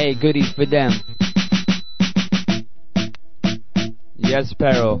 a.k.a. Goodies for Them. Yes,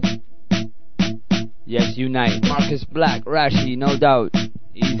 Peril. Yes, Unite. Marcus Black, Rashi, no doubt.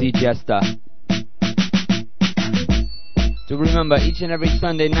 Easy Jester. To remember, each and every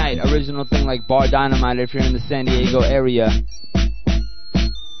Sunday night, original thing like Bar Dynamite if you're in the San Diego area.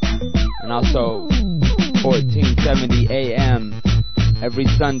 And also 1470 AM every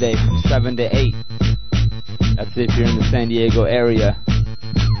Sunday from 7 to 8. That's if you're in the San Diego area.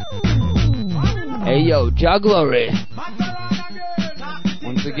 Hey yo, JAH Glory.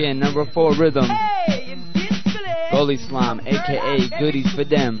 Once again, number 4 rhythm. Gully Slime, a.k.a. Goodies for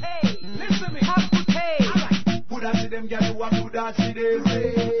Them. Buddha see them gyal who a Buddha see them.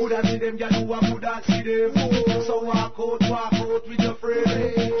 Buddha see them gyal who a Buddha see them. So walk out with your friend.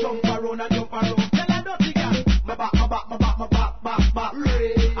 Jump around and jump around. Tell her dirty gyal. My back.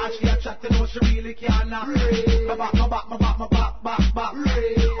 And she a chat to know she really can't. My back.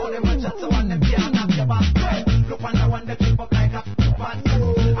 All them a chat so one them can't knock your back. Look on the one that keep up like a fan.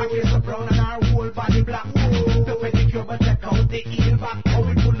 I kiss her brown and her whole body black. The pedicure but check out the heel back. How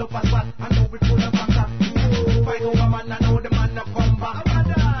we pull up a spot and how we pull up a top. Fight over man, I know the man not come back.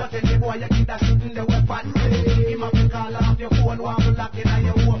 But then the boy you keep that shooting the weapon. Him up and call off your phone, wobble lock in on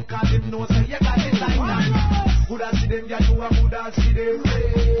your home. Cause him know say you got it like that. Buddha see them, yeah you a Buddha see them.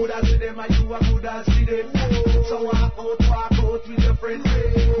 Buddha see them and you a Buddha see them. So walk out with your friends.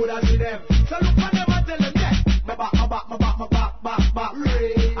 Buddha see them. So look on them and tell them yeah. My back.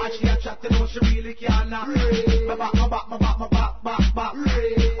 And she a chat to know she really can't. My back.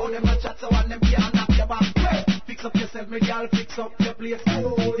 All them a chat so one them can't knock your back. Fix up yourself, me girl, fix up your place.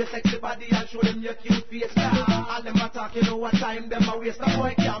 Your sexy body and show them your cute face. All them a talk, you know what time them a waste. The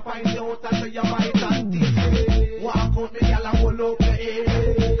boy can't find you out until you bite and taste. Walk out, me girl, and hold up your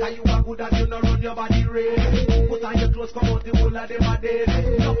head. Cause you are good and you know run your body red. Put on your clothes, come out the whole of them a dead.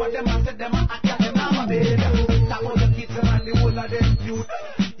 Some of them a set them a act, them have a bed. Talk about the kids and the whole of them cute.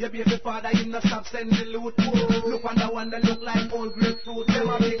 Your baby father, him no stop send the loot. Look on the one that look like old grapefruit. Them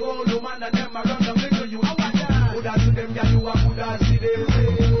a big old woman and them a run the middle you. Buddha see them, yeah you a Buddha see them.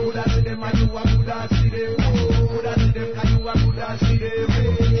 Buddha see them and you a Buddha see them. Buddha see them, cause you a Buddha see them.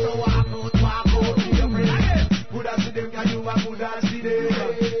 So walk out with your friend. Buddha see them, yeah you a Buddha see them.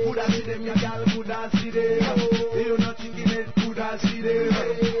 Buddha see them, yeah girl Buddha see them. You not thinking it, Buddha see them.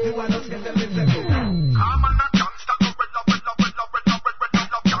 You want us get them in the come on, not gangsta, go red up, gangsta, go red up,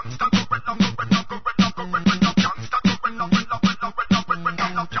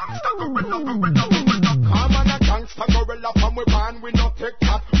 gorilla from we born, we not take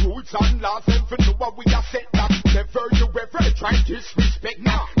that. Rules and laws, and for know what we are set that. Never you ever try to disrespect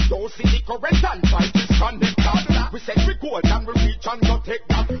now. Don't see the current and try to disconnect that. We said we go and we reach and not take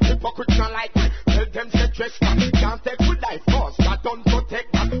that. Hypocrites not like we, tell them say dress that. Can't take with life, cause God don't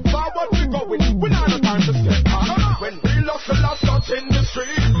protect that. Forward we going, we not have time to step back. When we lost the last touch in the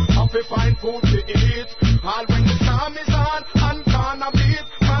street. have to find food to eat. All when the storm is on and gonna beat,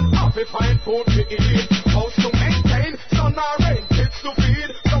 man have to find food to eat. House to maintain, sun or rain, kids to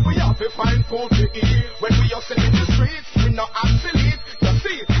feed. So we have to find food to eat. When we hustle in the streets, we not obsolete. You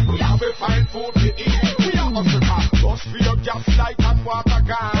see, we have to find food to eat. We are hustle hard, just for your gas light and water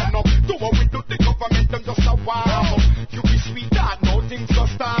gone up. Do what we do, the government them just a warm up. You be sweet that, now things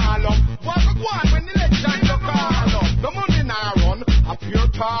just stall up. What's the one when the election you call up? The money now run, a pure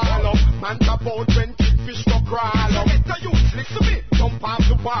tall up. Man tap out when kingfish go crawl up. Get the youth, listen to me, jump off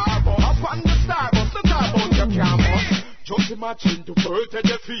the bar, up on the star, bust the top out your camera. Just imagine the world that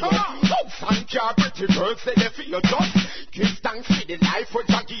they feel. House and car, pretty girls that they feel. Just give thanks for the life for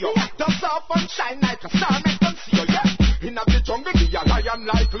Jackie. The sun and shine like a star, make them see you. Yeah. In the jungle, be a lion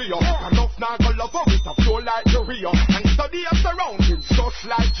like Leo. Enough now go love her with a flow like the Rio. And study your surroundings just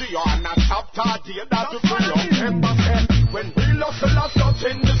like Geo. And a chapter dear that to free you. Remember say, when we lost the last out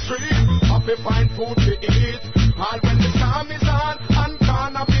in the street, have to find food to eat. All when the storm is on and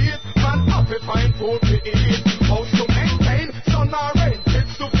gonna beat, man have to find food to eat. House to maintain, sun or rain,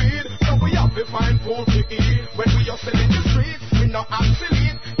 kids to feed. So we have to find food to eat. When we hustle in the streets, we not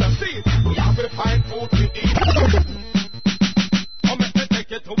obsolete. You see, we have to find food to eat.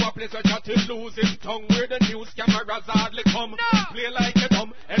 Get to a place where chat is losing tongue, where the news cameras hardly come. Play like a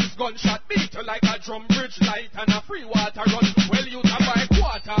dumb, else gunshot beat you like a drum, bridge light and a free water run. Well, you can buy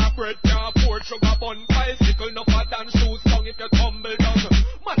quarter bread, can't afford sugar bun, bicycle no for than shoes tongue if you tumble down.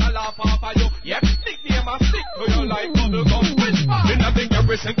 Man, I laugh off of you, yep, nickname a stick to you like bubble gum. Which part? In a thing,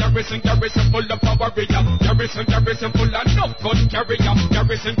 garrison full of power, garrison full of enough gun carrier,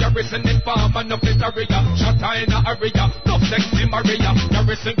 garrison in farm and enough area, shot in a area, enough sexy Maria.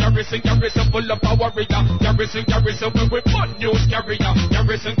 Garrison full of power, garrison with fun news carrier,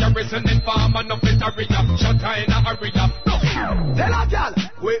 garrison in farm and up in area, shut in a area. Tell a gal,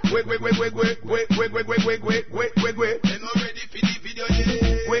 wait, they not ready for the video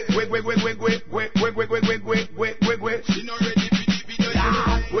yet. Wait, she not ready for the video yet.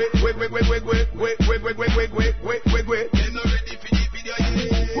 Wait, they not ready for the video yet.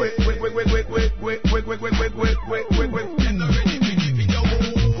 Wait, they not ready for the video.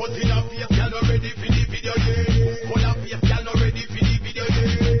 Put in a face, girl, not ready for the video, yeah. Put a face, girl, not ready for the video,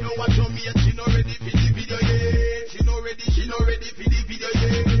 yeah. No watch on me, she not ready for the video, yeah. She not ready for the video,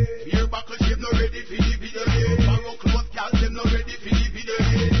 yeah. Beer buckle shape, not ready for the video, yeah. Borrow clothes, girl, them not ready for the video,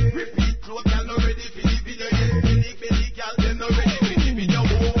 yeah. Repeat clothes, girl, not ready for the video, yeah. Belly, girl, them not ready for the video.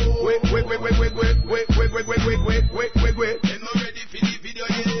 Wait. Them not ready for the video, yeah.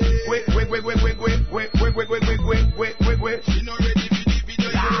 Wait. She not ready.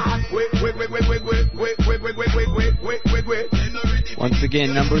 Once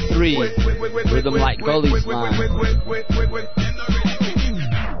again, number 3, Rhythm Like Gully Slime.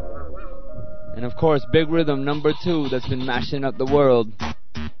 And of course, Big Rhythm, number 2, that's been mashing up the world.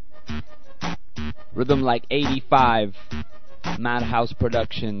 Rhythm Like 85, Madhouse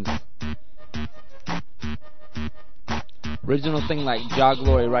Productions. Original thing like JAH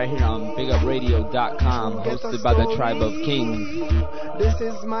Glory right here on BigUpRadio.com, hosted by the Tribe of Kings.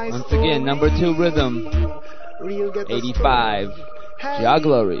 Once again, number 2 Rhythm, 85, JAH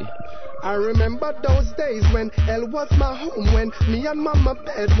Glory. I remember those days when hell was my home, when me and mama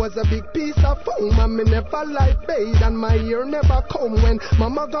bed was a big piece of foam, and me never like bathe and my ear never comb. When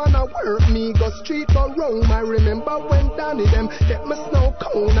mama gonna work, me go street or roam. I remember when Danny them get me snow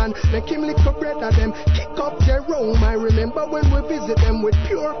cone and make him lick a bread at them, kick up Jerome. I remember when we visit them with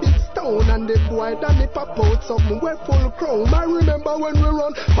pure big stone, and the boy Danny pop out something we're full chrome. I remember when we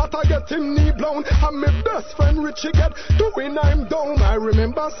run, but I get him knee blown, and my best friend Richie get doing I'm down. I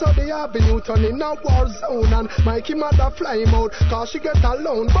remember so the Avenue turn in a war zone, and Mikey mother fly him out cause she get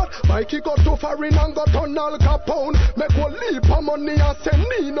alone. But Mikey got too far in and got on Al Capone, make one leap of money and send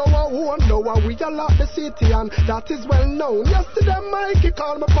me no I won't know. We all out the city and that is well known. Yesterday Mikey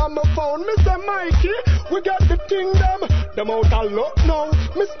called me from my phone. Me say Mikey, we got the thing them out a lot now.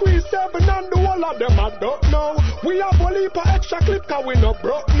 Me squeeze 7 and the whole of them I don't know. We have one leap of extra clip cause we no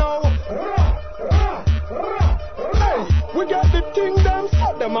broke now. Hey, we got the thing them,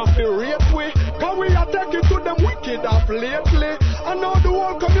 so them a feel rate we, cause we a take it to them wicked up lately. And now the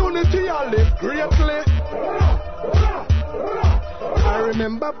whole community a live greatly. I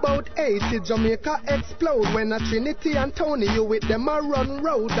remember about 80 Jamaica explode when a Trinity and Tony you with them a run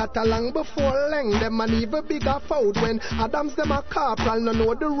road that a long before Leng them an even bigger fold when Adams them a corporal no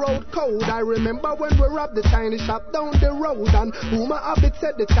know the road code. I remember when we robbed the Chinese shop down the road and rumor habit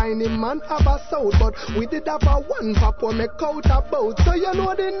said the Chinese man have a sold, but we did have a one pop when make out a boat. So you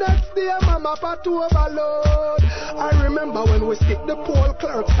know the next day mama pat to overload. I remember when we stick the poll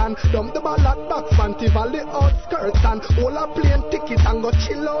clerks and dump the ballot box Fanti Valley outskirts and all a plane ticket and go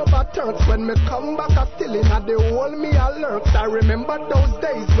chill over Turks. When me come back a still in a the whole me a lurks. I remember those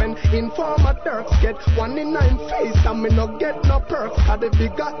days when informer Turks get 1 in 9 face and me no get no perks. Cause the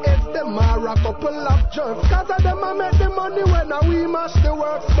bigger heads them are a couple of jerks. Cause of them I make the money when we mash the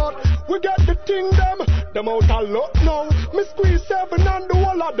works. But we get the thing them out a lot now. Me squeeze 7 and the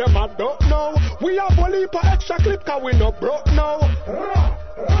whole of them I don't know. We have a leap of extra clip cause we no broke now.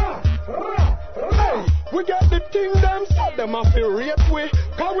 Hey, we get the thing them so them a feel rate we.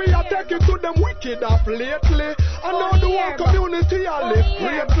 Cause we a take it to them wicked up lately. And now the whole community a live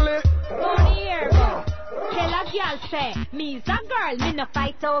greatly. Tell a girl say, me's a girl, me no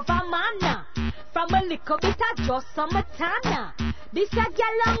fight over man. From a little bit of just summertime. This a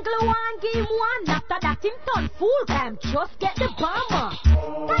girl angle one game one. After that him turn full time, just get the bomber.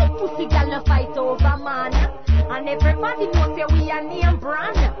 Tight pussy girl no fight over man. And everybody knows say we a name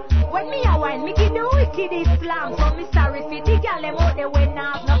brand. When me a wine, me give the wicked Islam. So me sorry for the girl them out there when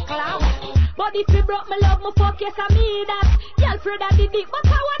I have no clam. But if you broke my love, my fuck, yes, I mean that. Girl, Fred, I did it, but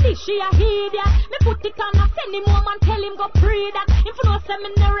how I did she a hear that? Me put it on, I send him home and tell him go pray that. If you know, send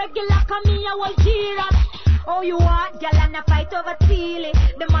me no regular, come me, I will cheer that. Oh, you are, girl, and I fight over Teely.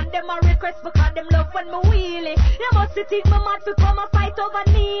 The man, them a request because them love when me wheelie. You must think my mad to come and fight over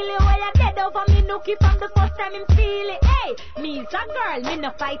Neely. Why you dead over me, nookie, from the first time him feel it. Hey, me's a girl, me no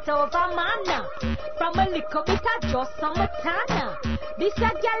fight over man. From a little bit of just summertime. This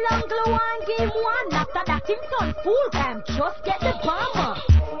a girl angle one game one. After that him turn full time, just get the bomber.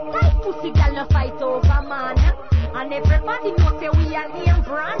 Tight pussy girl no fight over man. And everybody knows say we a name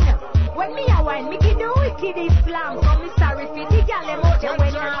brand. When me a wine, me give the wicked Islam. So me sorry for the girl them out there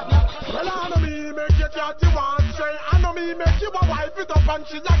when I have no. Well, I know me make you cat you want straight. I know me make you a wipe it up and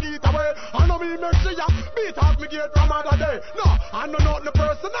she a get away. I know me make you beat off me gate from other day. No, I know nothing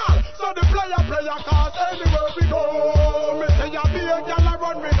personal. So the player cause anywhere we go. Me say you be a girl I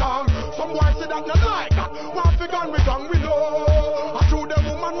run me down. Some boys say that you like that. Want to gun we gun we know. I true them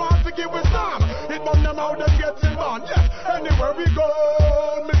woman want to give us some. It burn them out them getting born. Yes, anywhere we go.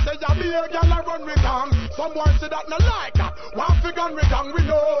 Me say you be a girl I run me down. Some boys say that you like that. Want to gun we gun we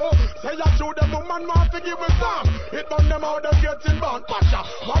know. Say you true them woman want to give us some. It burn them out them getting born. Pasha,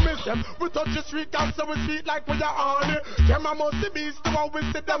 what miss them? We touch the street and so we sweet like we are on it. Them a must be beast the one we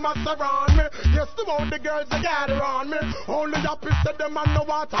see them a surround me. Yes, the one the girls they gather on me. Only a piece of them and no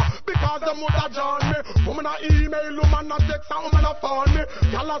water because them would have joined me. Woman a email, woman a text and woman a phone me.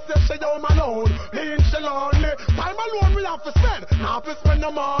 Girl a say she home alone, me and she lonely. Time alone we have to spend, now to spend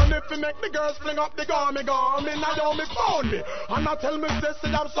the money. If you make the girls fling up the gum, me now you me phone me. And I tell me this, she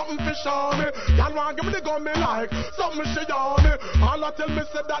have something to show me. Girl want give me the gun me like, something she on me. All I tell me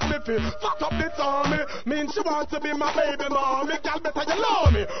say that me feel, fuck up the tummy. Mean she want to be my baby mommy. Girl better you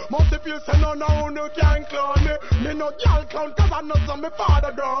love me. Must feel say no can't clone me. Me no girl clown cause I know some me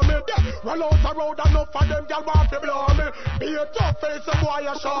father draw me. Run out the road enough for them girl want to blow me. Be a tough face and boy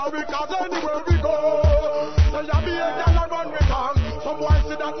you show me. Cause anywhere we go, say you be a girl and run with tongue. Some boys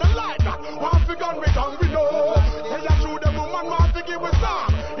see that not like that. Want to gun with tongue we know. Say you shoot them woman want to give us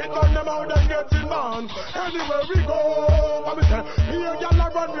some. It burn them out and getting born. Anywhere we go, what me say, be a girl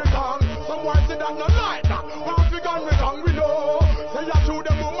and run with tongue. Some boys see that not like that. Want to gun with tongue we know. Say you shoot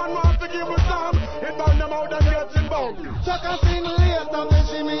them woman want to give us some. It burn them out and getting born. Chuck a sing later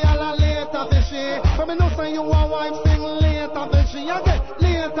fishy, me all a later fishy. For me no say you a wife sing later fishy. Again,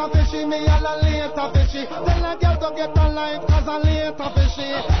 later fishy, me all a later fishy. Tell a girl to get a life cause a later fishy.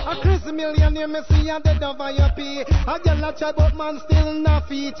 A Chris millionaire me see a dead over your pee. A girl a chat but man still not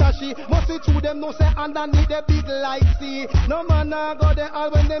feature she. Must see through them no say underneath the big light see. No man a go there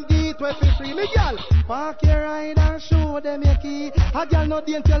all when them beat with free. Me girl, park your ride and show them your key. A girl no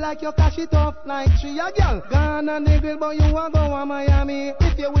dainty like you cash it off like tree. A girl gone and niggle but you a go a Miami.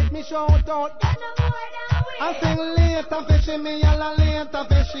 If you with me shout out. I sing later fishy, me all a later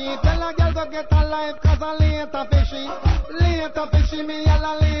fishy. Tell a girl to get a life cause a later fishy. Later fishy, me all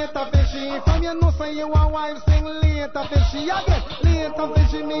a later fishy. From you know say you a wife sing later fishy. Again, later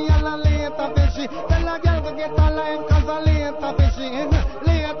fishy, me all a later fishy. Tell a girl to get a life cause a later fishy.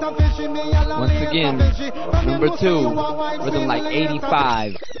 Later fishy, me all a Once later again, fishy. number 2, rhythm like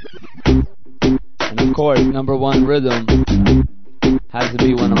 85. And of course, number 1 rhythm, Has to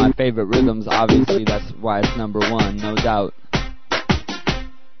be one of my favorite rhythms, obviously, that's why it's number one, no doubt.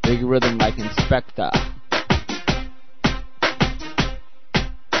 Big rhythm like Inspector.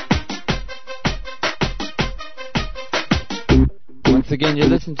 Once again, you're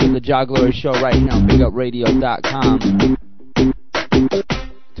listening to the JAH Glory Show right here on BigUpRadio.com.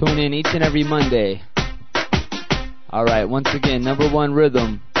 Tune in each and every Monday. Alright, once again, number one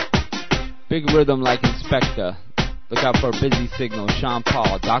rhythm. Big rhythm like Inspector. Look out for Busy Signal, Sean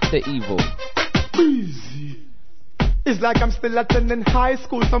Paul, Dr. Evil. Easy. It's like I'm still attending high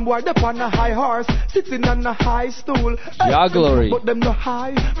school. Some boy up on a high horse, sitting on a high stool. JAH Glory. But them no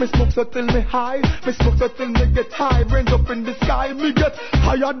high. Me smoke so till me high. Me smoke so till me get high. Brains up in the sky. Me get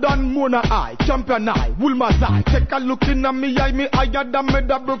higher than Mona Eye, Champion Eye, Wilma's Eye. Take a look in at me eye. Me higher than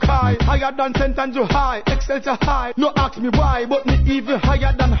Meadowbrook High. Higher than St. Andrew High, Excelsior High. No ask me why, but me even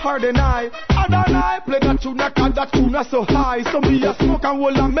higher than Harden High. Harden High play that tune, cause that tune so high. So me a smoke and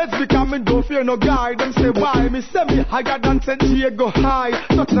roll a meds because me don't fear no guy. Them say why? Me say me higher than San Diego High.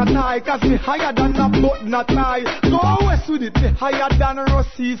 Not not high, cause me higher than a boat not high. Go west with it, me higher than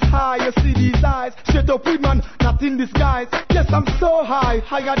Rossi's High. You see these eyes, straight up women, not in disguise. Yes, I'm so high,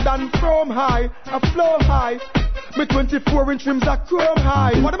 higher than From High, a flow high. Me 24-inch rims are chrome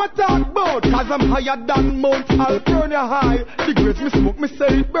high. What am I talking about? Cause I'm higher than Mount Albernia High. The grades me smoke, me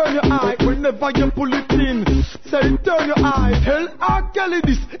say it burn your eye. Whenever you pull it in, say it turn your eye. Tell R. Kelly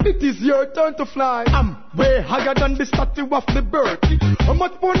this, it is your turn to fly. I'm way higher than the statue of liberty. How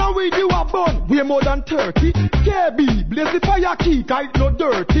much more now weed you are born? Way more than 30. KB, blaze the fire key, kite no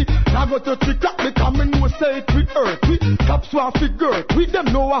dirty. Now go to the crack, me come and say it with earth. We cops want figure, we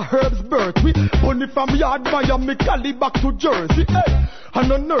them know a herb's birth. We bunny from yard, Miami, Cali back to Jersey. Hey, and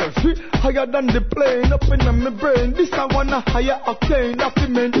no nursery, higher than the plane, up in my brain. This I want a higher octane, have to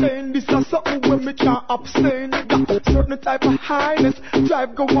maintain. This is something where me can't abstain. Got certain type of highness,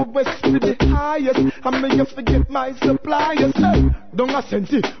 drive go west to the highest. I may you forget my suppliers. Hey, don't a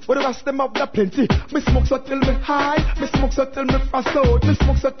senti, but the rest them have the plenty. Me smoke so till me high, me smoke so till me fast out. Me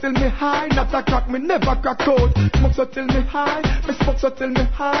smoke so till me high, not a crack, me never crack out. Smoke so till me high, me smoke so till me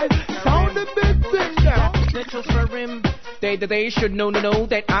high. Sound a big thing now. Snitches for him. They should know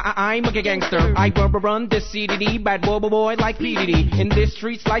that I'm a gangster. I run this CDD, bad boy like PDD. In this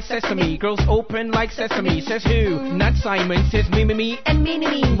streets like sesame, girls open like sesame. Says who? Not Simon. Says me, and me.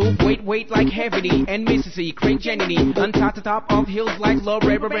 Move weight like heavy and Mississippi, Craig Jenny. On top of hills like Low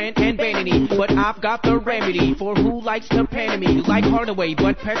Reverend and Vanity. But I've got the remedy for who likes to pan me. Like Hardaway,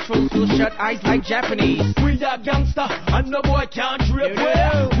 but petrol still shut eyes like Japanese. We are gangster, and no boy can't drip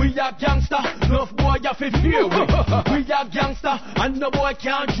well. We are gangster, no boy you feel feel. We are gangster, and no boy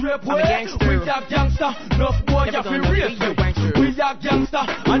can't drip well. We are gangster, no boy you feel real. We are gangster,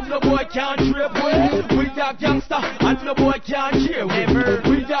 and no boy can't drip well. We are gangster, and no boy can't cheer.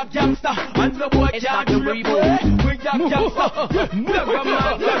 We are gangster, and no boy can't drip well. We are gangster, never.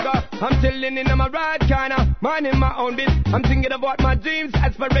 I'm chilling in my right corner, minding my own biz. I'm thinking about my dreams,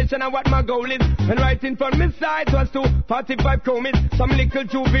 aspiration, and what my goal is. And right in front of me side was 245 chromies. Some little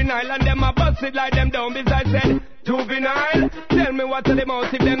juvenile, and them a bust it like them down. I said, juvenile, tell me what are the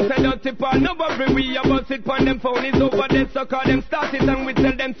motive. Them say dirty Paul, no worry, we a bust it on them phone is over there. So call them started and we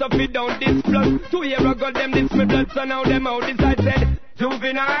tell them so we don't this plus. 2 years ago them this me blood, so now them out this. I said,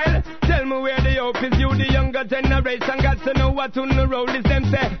 juvenile, tell me where the hope is. You the younger generation got to know what on the road is. Them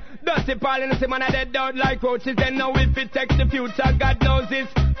say, dirty Paul and the man are dead out like roaches. Then now if it takes the future, God knows this.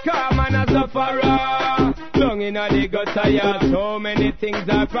 Come on a sufferer, long in the gutter, yeah. So many things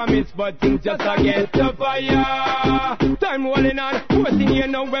I promise, but things just a get to fire. Time rolling on, forcing you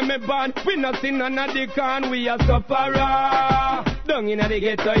know when me born. We nothing on the can, we a sufferer. Down in the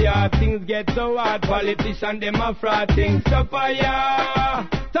ghetto, yeah, things get so hard. Politicians, them a fraud, things to fire.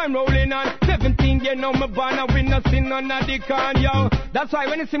 Time rolling on, 17 you know me born, and we nothing on the can, yo. That's why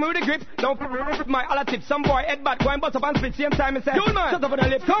when you see me with the grip, don't my other tip. Some boy head back, going bust up and spit, same time I say, yo man, shut up on the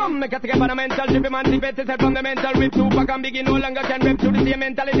lip, come, make a take a mental trip, man, debate it from the mental rip. Tupac and Biggie no longer can rip to the same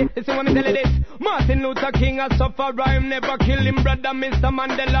mentality. Listen when me tell you this, Martin Luther King a sufferer, him never kill him brother. Mr.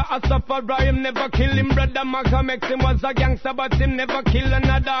 Mandela a sufferer, him never kill him brother. Malcolm X him was a gangster, but him never kill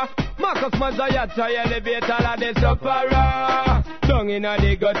another. Marcus Mazaya try elevate all of the sufferer. Down in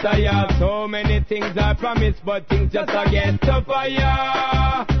the gutter, yeah, so many things I promise, but things just a get to fire.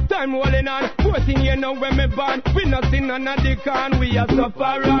 Time rolling on, 14 years now when me born. We nothing on the can, we a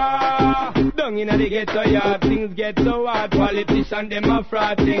sufferer. Down in the ghetto, yeah, things get so hard. Politicians, them a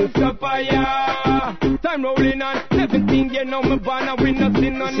fraud, things to fire. Time rolling on, 17 years now me born, and we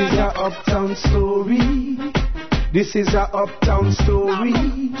nothing on the. This is a uptown story. This is a uptown story.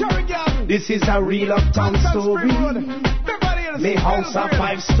 This is a real uptown story. Me house a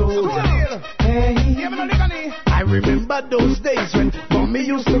 5-story. Hey, I remember those days when mommy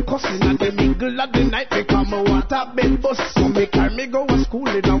used to cuss in at the middle of the night because me want a bed bus. So me carry me go to school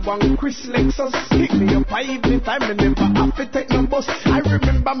in a one Chris Lexus. Pick me up by evening time, me never have to take no bus. I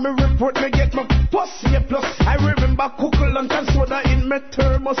remember me report, me get my pussy plus. I remember cook lunch and soda in my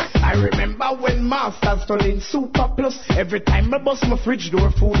thermos. I remember when masters turn in super plus. Every time I bust my fridge door,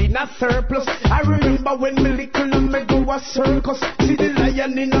 food in a surplus. I remember when me little and me go a circus. See the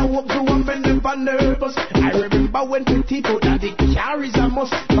lion in a walk through and me never nervous. I remember when petty put that the car is a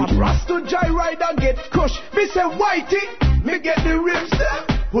must. From Ross to Joyride get crushed. Me say whitey, me get the rims there.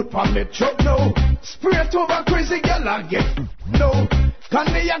 Put on me truck now. Spray it over crazy girl I get no. Can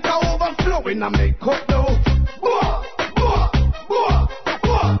the yanka overflowing and make up now. Boah, boah, boah,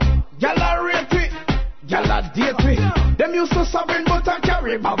 boah. Girl I rate it, girl I date it. Them used to sovereign but I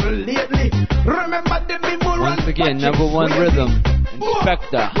carry bubble lately. Remember them people run. Once again, number one rhythm,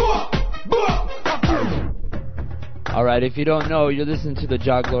 Inspector. Alright, if you don't know, you're listening to the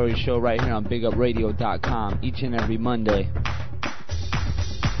JAH Glory Show right here on BigUpRadio.com each and every Monday.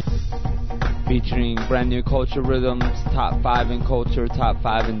 Featuring brand new culture rhythms, top 5 in culture, top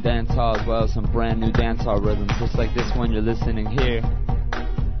 5 in dancehall, as well as some brand new dancehall rhythms, just like this one you're listening here.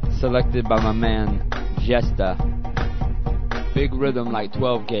 Selected by my man, Jester. Big rhythm like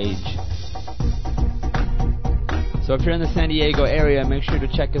 12 gauge. So if you're in the San Diego area, make sure to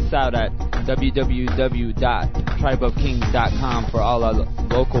check us out at www.tribeofkings.com for all our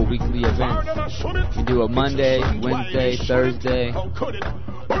local weekly events. We do a Monday, Wednesday, Thursday.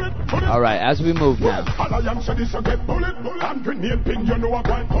 Alright, as we move now. JAH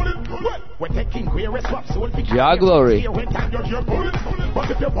Glory. But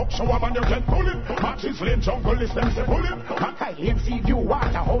if you buck show up and you get bullet, matches lane jungle list them say bullet. And Kylie MC view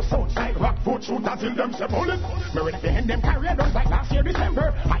water house outside rock foot shoot until them say bullet. Me ready to hand them carrier just like last year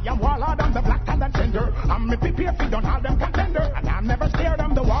December. I am warlord, I'm the black talent sender. I'm me prepare for done all them contender. And I'm never scared,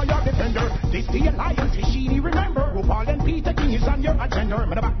 I'm the warrior defender. This the alliance is she remember. RuPaul and Peter King is on your agenda.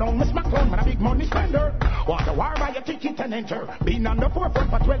 Me the back down, Miss McClone, man a big money spender. Want the war by your ticket and enter. Been on the forefront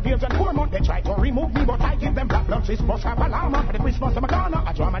for 12 years and 4 months. They try to remove me, but I give them black blood. This bus have a llama for the Christmas of Madonna.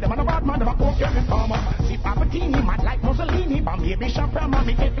 I draw my them on a bad man, the back walk your farmer. See Papattini, mad like Mussolini. Bambi Bishop from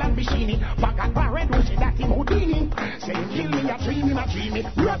Mami Teflon Bishini. Fagat Barred, who say that him Houdini. Say him kill me, I dream him, I dream me.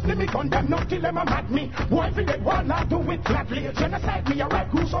 Rap me, condemn, not kill them, I mad me. Why if they want not do it gladly? Genocide me, I rap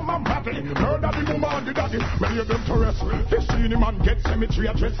who's on my badly. Murder the woman, the daddy. Many of them terrorists. This seen him and get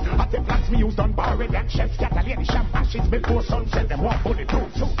cemetery address. At the flats me used on barred and chefs. Got a lady sham ashes before sunset. Them want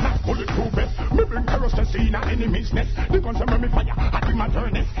bulletproof suit, not bulletproof vest. Me bring terrorists to see an enemy's nest. The guns are me fire, I do my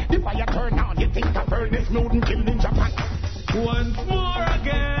furnace. The fire turn on, you think a furnace. Loading kill in Japan. Once more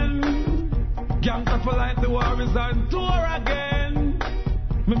again. Gangsta for life, the war is on tour again.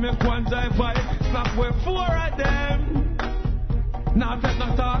 Me make one drive by, snap with 4 of them. Now take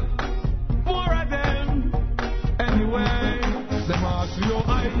no talk, 4 of them. Anyway, them ask you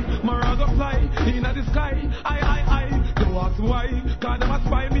I, my rag fly in the sky. I. They ask why, cause them a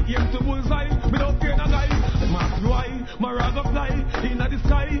spy me aim to bullseye. Me don't fear no guy. Them ask why, my rag fly in the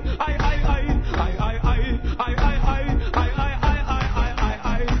sky. I.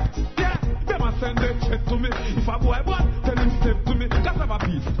 Yeah, them a send them check to me. If a boy what, tell him step to me. Cause I'm a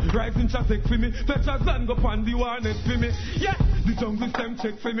beast, rising traffic for me. Fetch a zan go pan the warnet for me. Yeah, the jungle them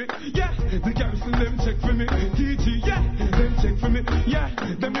check for me. Yeah, the garrison them check for me. TG, yeah, them check for me. Yeah,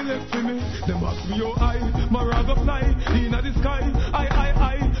 them me left for me. Them ask me your eye, my rag fly in the sky. I.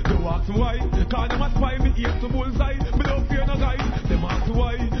 They ask me why, cause them a spy me aim to bullseye. Me don't fear no guy. Them ask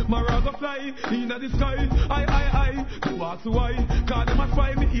why, my rag fly in the sky. I. They ask why, cause them a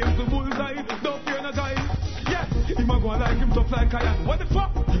spy me aim to bullseye. Don't fear no guy. Yeah, him a go like him tough like iron. What the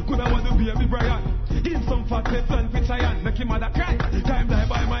fuck? Could I want to be a big Brian? Give some fat Teflon for Cheyenne. Make him mother cry. Time die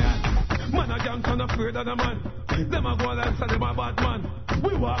by my hand. Man a gang can afraid of the man. Them a go like say them a bad man.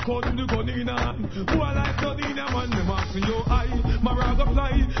 We walk out with the gun in a hand. Who a like gun in a man? Them ask me your eye. My rag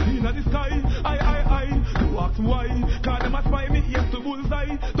fly in the sky. I. You ask me why? Cause them a spy me aim to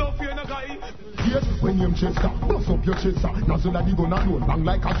bullseye. Don't fear no guy. Yes, when you're Chester, bust up your chest, sir. Nozzle a the gun alone, bang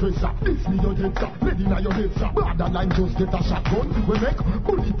like a tracer. This me your head, sir. Ready now your head, sir. Brother line just get a shotgun. We make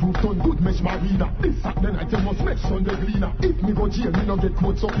bulletproof gun, good mesh marina. This Saturday night you must make Sunday cleaner. If me go jail, me no get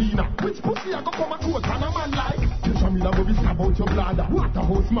court subpoena. Which pussy I go come a court and a man like? Just a me love be stab out your bladder.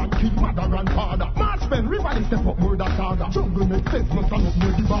 Waterhouse man kill mother and father. Marksmen, rivally step up murder saga. Jungle make sense, no stand up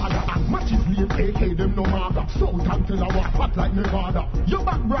near the border. And matches lane, AK them no matter. South and tell a walk hot like Nevada. Your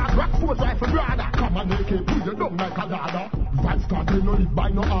back brag, rock force rifle brother. Come on AK, pull you down like a ladder. Vibes start, they no live by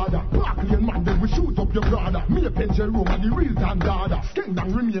no order. Park lane man, then we shoot up your brother. Me a pension room and the real time dada. Skeng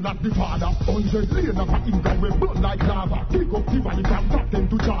down remain as the father. 100 lane of a income with blood like lava. Pick up the valley from top 10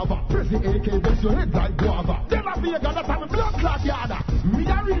 to Java. Press the AK, bust your head like guava. Them a be a gun, that's how we blood clot yada. Me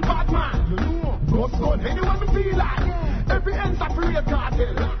a real bad man, you know. Bust gun, anyone me feel like. Every end's a free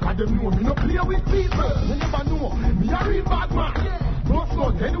cartel. Cause them know me no play with people. You never know, me a real bad man. Bust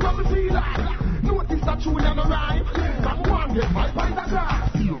gun, anyone me feel like. Notice that you ain't no rhyme. Come on, get my point of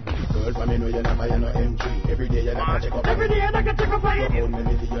grass. Girl, for me know you never, you no M3. Every day you never check up. Every day you never check up on it. Hold me,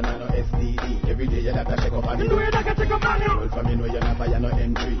 me see you no STD. Every day you never check up on it. You know you never check up on it. Girl, for me know you never, you no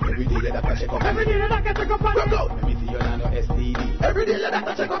M3. Every day you never check up on it. Every day you never check up on it. Let me see you no STD. Every day you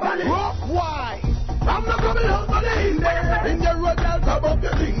never check up on it. Why? I'm not coming out for the in there. In the road, I'll top up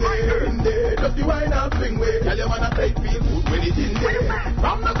your thing there. In there, just the wine and swing way. Tell you wanna take feel good when it's in there.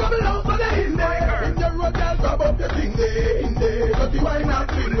 I'm not coming out for the in there. In the road, I'll top up your thing there. In there, just the wine and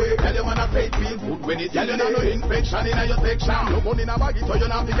swing way. Tell you wanna take feel good when it's in there. You know no infection in your section. No money in a baggy, so you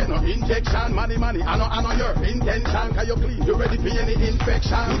not to get no injection. Money, I know your intention. Cause you clean, you ready for any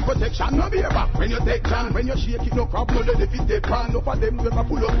infection. Protection, no beer back when you take chance. When you shake it, no problem, no let it fit the pan. No for them, you ever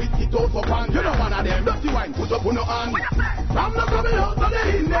pull up with it out for pan. You don't wanna dirty wine, put up on your hand. I'm not coming out for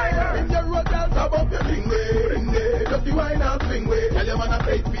the in there. In the road, I'll top up your thing way. In there, dirty wine and swing way. Tell you wanna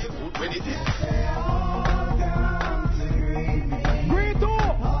take feel good when it is. Green door.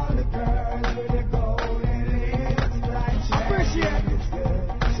 All the girls with the golden lips like appreciate it.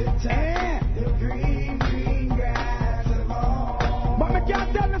 The green grass of home. But me can't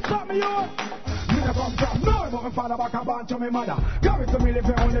tell you something, you. Come from no, but my father back a band to me mother. Carry to me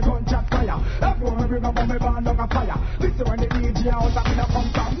live on the gunshot fire. Everyone me bring up on me band on a fire. Listen when the DJ out and me no come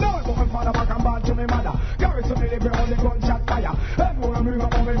from no, but my father back a band to me mother. Carry to me live on the gunshot fire. Everyone me bring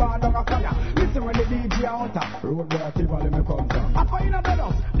up on me band on a fire. Listen when the DJ out. Road where I keep all me come from. After you know better,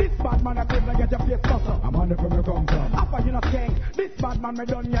 this bad man I claim to get your face muscle. I'm on the from me come from. After you know skank, this bad man me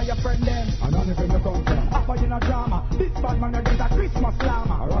done ya your friend them. I'm on the from me come from. After you know drama, this bad man I get a Christmas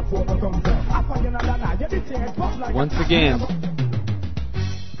slammer. I rock for me come from. After you know once again,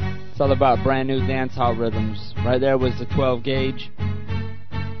 it's all about brand new dancehall rhythms. Right there was the 12 gauge.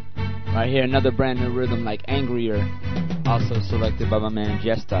 Right here, another brand new rhythm like Angrier, also selected by my man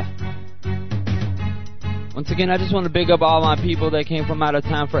Jester. Once again, I just want to big up all my people that came from out of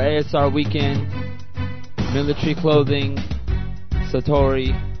town for ASR weekend. Military Clothing,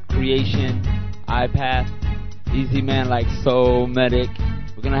 Satori, Creation, iPath, Easy Man like Soul Medic.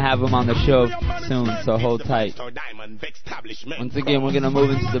 We're going to have them on the show soon, so hold tight. Once again, we're going to move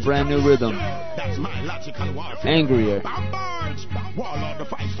into the brand new rhythm. Angrier.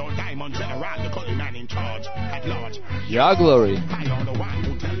 JAH Glory.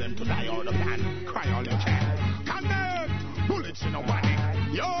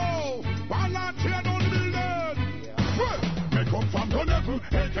 Come from the level,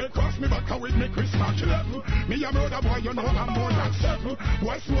 AK cross me back with me Christmas 11. Me a murder boy, you know I'm more than 7.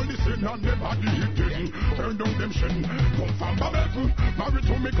 Why slow listen and the body hit didn't turn down them shin. Come from Babette, married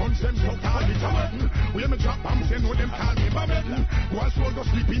to me guns them so call it a weapon. We me drop bombs and know them call me Babette. Why slow go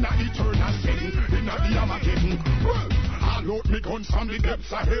sleep in a eternal sin, in a the Armageddon. I'll load me guns from the depths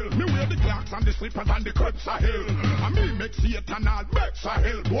of hell. Me wear the clocks and the slippers and the crepes of hell. And me make Satan all bets of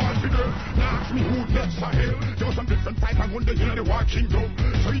hell. Boy figure, now ask me who next of hell. There was some different type of one in the war kingdom.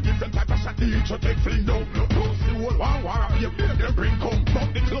 3 different type of shot each a take fling down. Close the whole war up, you make them bring come. But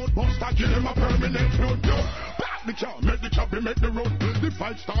the cloud buster give them a permanent flood. Back the car, make the chopper, make the road. The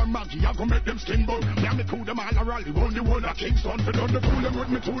 5-star Maggie, I go make them skin bone. Yeah, me cool them all a rally, run the one at Kingston. For done the fool them with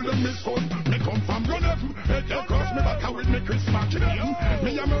me tool them miss fun. Me come from Gunnev, they cross me back with me Christmas again.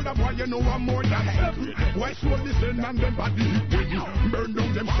 Me a murder boy, you know I'm more than 7. Why slow listen and them body hit burn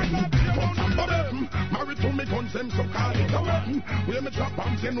down them skin. Come from Babette, married to me guns them so call it a weapon. Where me drop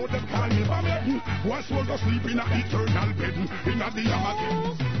bombs, you know them call me Babette. Why slow go sleep in a eternal bed, in a the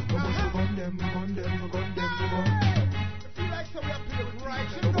Armageddon. Gun them. Feel like so we are playing right.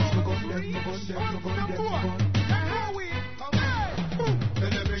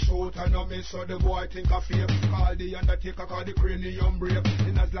 Shoot and no miss, so the boy think of fame. Call the undertaker, call the cranium break.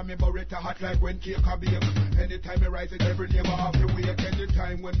 In Islam, me Beretta hot like when cake a bake. Anytime I rise it, every name I have to wake.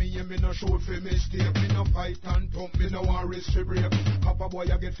 Anytime when when me and me no shoot for mistake. Me no fight and thump, me no want risk to break. Copper boy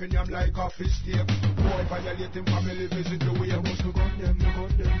I get fin yam like a fish steak. Boy violate him family visit the way I must no gun them, no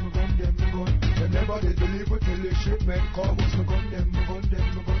gun them, no gun them, no gun. They never did deliver till the shipment come. Must no gun them, no gun them,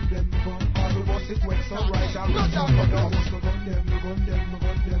 no gun them, no gun. All the bus it went so right and no down, no down. Must no gun them, no gun them, no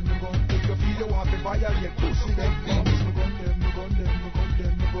gun them, no gun. If you feel you want to violate, pussy them come. Must no gun them, no gun them, no gun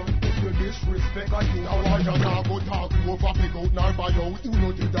them, no gun. If you disrespect I you. Now I can't go talk over pick out nor buy out. Who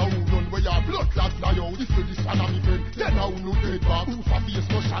know the down run where your blood clot fly out. If you this and me friend, then I will no dead back. Who for face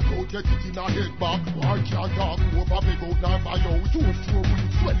no shot out, get it in a head back. I can't talk over pick out nor buy out. Two throw will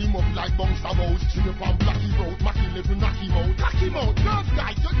swell him up like bunks of mouse. See the pan blacky road, Mackie level knock him out. Knock him out, girls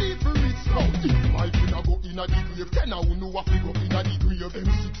guy, you need to reach slow. If my friend a go in a the grave, then I will know a figure in a the grave.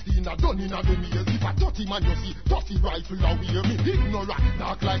 M16 a done in a the years. If a 30 man you see, 30 rifle away. Me ignorant,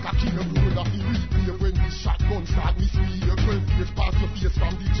 talk like a king of road of the replay. When the shotgun start me sweep. 12 years past your face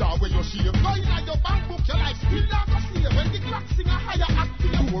from the jaw where you shave. Going like your bank book, your life still like a slave. When the clock sing a higher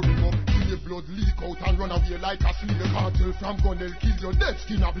active, you worry up. See your blood leak out and run away like a slave. Cartel from Gunnell kill your dead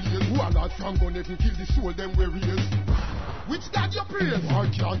skin a blaze. Warlord from Gunnell kill the soul them we raise. Which God you praise? I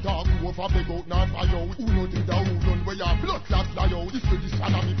can't talk over beg out now fly out. Who know the down run where your blood clot fly out. If you this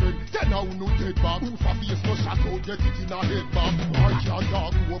one of me friend, then I will no dead back. Who for face no shot out, get it in a head back. I can't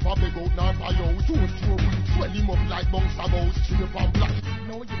talk over beg out now fly out. Don't throw will swell him up like bunks of mouse. Straight from black.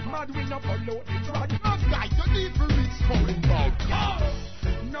 No you mad when you follow the drug. No guy, you need to reach foreign back.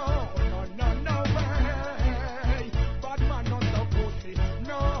 No, no, no, no way. Bad man not so pussy.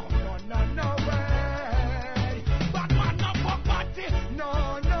 No, no, no, no way. Bad man not for party.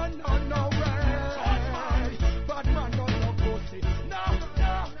 No, no, no, no way. Bad man not so pussy. No,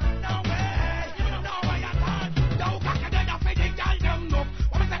 no, no way. No way at all. No cocky dead a fi the girl them up.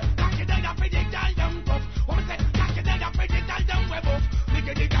 What me say? Cocky dead a fi the girl them tough. What me say? Cocky dead a fi the girl them web up.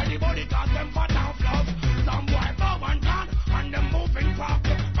 Nigga the girl the body cause them fat and fluff. Some boy bow and down and them moving fast.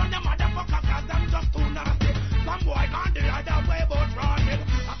 From the motherfuckers cause them just too nasty. Some boy gone the other way but rotted.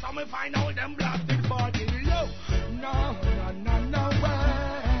 That's how me find out them blasted body low. No, no, no, no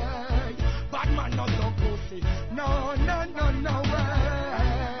way. Bad man not so pussy. No, no, no, no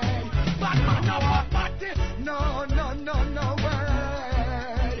way. Bad man not for party. No, no, no, no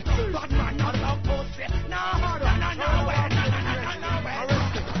way. Bad man not so pussy. No, no, no, no way. No, no, no, no, no way.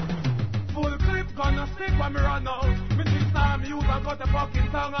 Full clip gonna stick when me run out. Me think time use and cut the fucking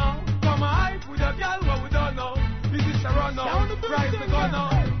tongue out. Come on hype with a girl what we don't know. This is a run out. Rise the gun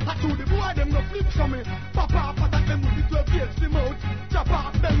out. I told the boy them no flip from me. Pop off, attack them with the 12 gauge the mouth. Chop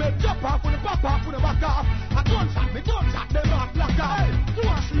off them head, chop off with the pop off with the back off. I gunshot them off black off. You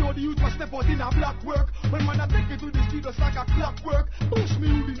want to see how the youth was step out in a black work. When man I take it to the street just like a clockwork. Push me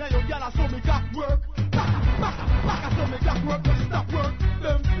hoodie now your gal I saw me got work. Back I saw me got work, just stop work.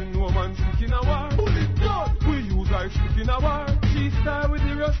 Them thing no man stick in a war. Bullet gun. We use our stick in a war. She style with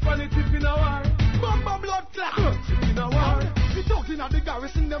the rush pan it tip in a war. Bamba blood clot. Stick in a war. The thugs in the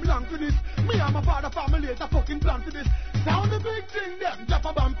garrison them long for this. Me and my father family a fucking plan for this. Sound the big thing them drop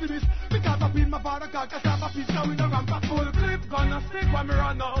a bomb for this. Because I feel my father got cassava piece now in a ramp back. Full clip gonna stick when me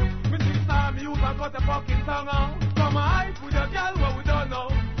run out. Me think time use and cut the fucking tongue out. Come on hype with a girl what we don't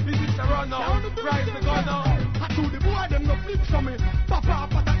know. This is a run out. Rise the gun out. I told the boy them no flip from me. Pop off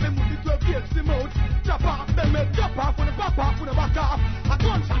attack them with the 12 gauge the mouth. Chop off them head, chop off with the pop off with the back off. I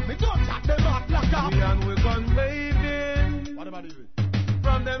gunshot them off black off. We and we gun waving. What about you?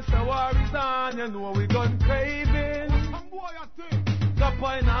 From them say war is on, you know we gun craving. Some boy I think. The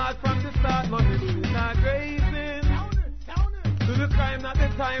point hard from the start, no mystery not grazing. Sound it. To the crime not the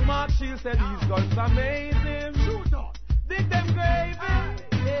time Mark Shield said these guns amazing. Shoot up. Dig them graving.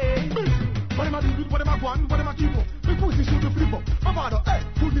 What am I doing? What am I going? What am I keep up? Me pussy shoot the flip up. My father, hey,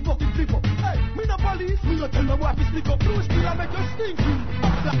 pull the fucking flip up. Hey, me no police, me no tell my wife to stick up. Blue spill I make you stink.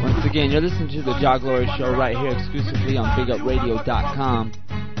 Once again, you're listening to the JAH GLORY Show right here exclusively on BigUpRadio.com.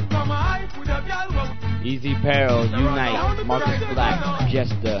 Easy Peril, Unite, Marcus Black,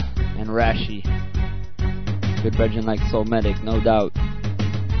 Jester, and Rashi. Good virgin like Soul Medic, no doubt.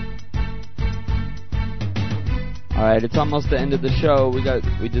 Alright, it's almost the end of the show.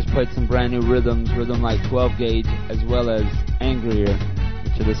 We just played some brand new rhythm like 12 gauge, as well as Angrier,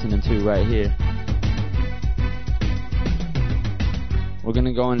 which you're listening to right here. We're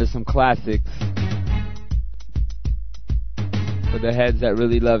gonna go into some classics for the heads that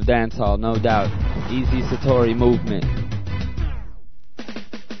really love dancehall, no doubt. Easy Satori Movement.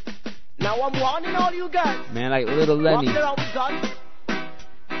 Now I'm warning all you guys. Man, like Little Lenny. Walking around with guns.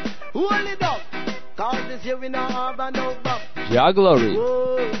 Hold it up. Cause this year we now have a no bump. JAH GLORY.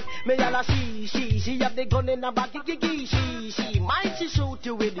 Me yalla she She have the gun in her back, she might she shoot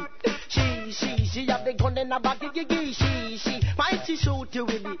you with it. She have the gun in her back, she might she shoot you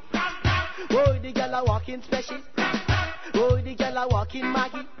with it. Oh, the girl a walking special. Oh, the girl a walking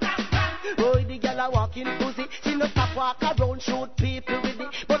Maggie. Oh, the girl a walking pussy. She no stop walk around shoot people with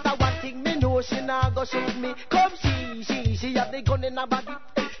it. But I one thing me know she not go shoot me. Come she have the gun in her body.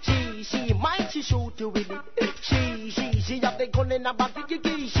 She might she shoot you with it. She have the gun in her body.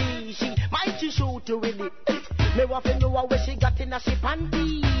 She might she shoot you with it. Me want to know where she got in a she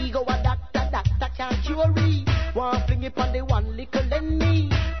panty. Go a that can't cure it. Want fling it on the one little Lenny.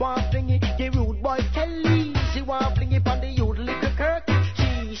 Want fling it the rude boy Kelly. She want fling it on the youth little Kirk.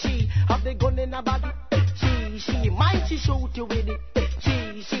 She have the gun in her body. She might she shoot you with it.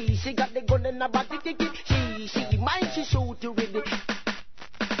 She got the gun in her body. She might she shoot you with it.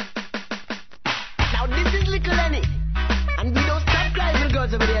 Now this is little Lenny, and we don't stop crying little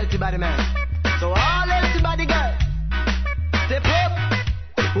girls over the healthy body man. So all healthy body girls, step up.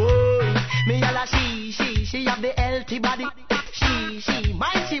 Oh, me yalla she have the healthy body. She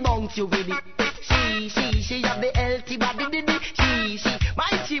might she bounce you with it. She have the healthy body. She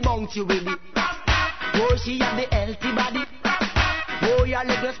might she bounce you with it. Oh, she have the healthy body. Oh, your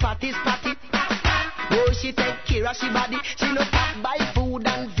little spotty. Oh, she take care of she body. She no stop buy food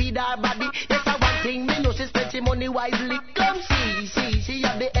and feed her body. Yes, I one thing me know she spend she money wisely. Come she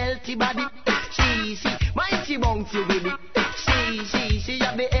have the healthy body. She might she bounce you with it. She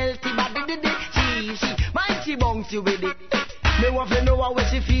have the healthy body. She might she bounce you with it. Me want to know how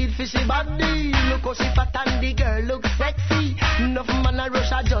she feel fishy body. Look how she fat and the girl look sexy. Enough man a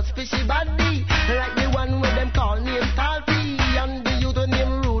rush a just fishy body. Like the one with them call name Talfi. And the youth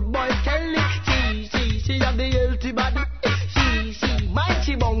name Rude Boy Kelly. She have the healthy body. She might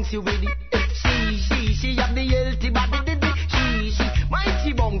she bounce you with it. She have the healthy body. She might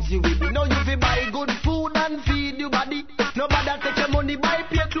she bounce you with it. Now you fi buy good food and feed your body. Nobody take your money buy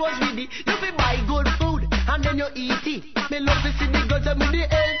pay clothes with it. You fi buy good food and then you eat it. Me love to see the girls with the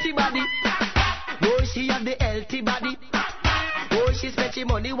healthy body. Oh, she have the healthy body. Oh, she spend she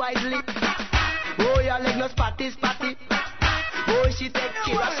money wisely. Oh, your leg no spotty. Oh, she take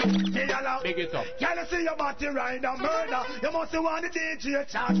care of she. Big it up. Can I see your body ride and murder? You must want the DJ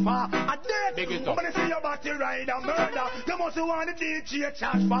charge for a death. Big it up. When I see your body ride and murder, you must want the DJ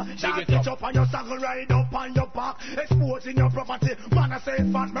charge for. Shot it up on your saddle, ride up on your back, exposing your property. Man, I say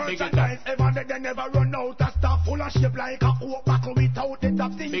fat merchandise. Ever they never run out of stuff full of shape like a oak buckle without the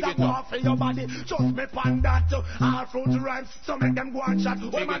top things that go off in your body. Just me pan that. All fruit rhymes, so make them go and chat.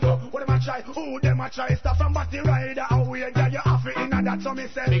 What am I do? What am I try? Who them I try? Stuff from body rider away. Yeah, you have it in that, so me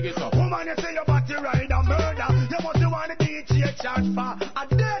say. Woman, you say your body ride and murder. You must want the DJ charge for a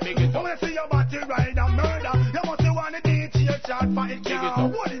death. Woman, you say your body ride and murder. You must want the DJ charge for it.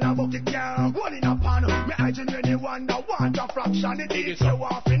 Can't hold in a bucket, can't hold in a pan. Me I genuinely wonder what a fraction the DJ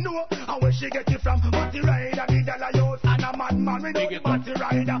want to know. And where she get it from? Body rider, the dollar use and a madman without the body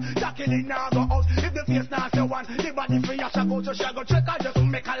rider. Tackling now go out. If the face now say one, the body free a shag out, so shag out. Check out just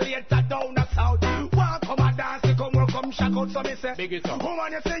make a later down the south. Walk come and dance, come shag out, so me say.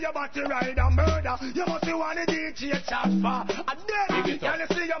 Woman, you say your body ride and murder. You must want the DJ charge for a death. Can you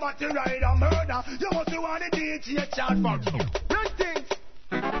see your body ride and murder? You must want the DJ charge for. Big things.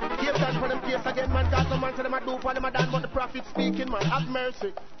 Give that for them case again, man. Got some man to them a do for them a dance, but the prophet speaking, man. Have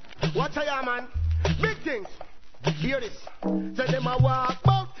mercy. Watch out, man. Big things. Hear this. Say them a walk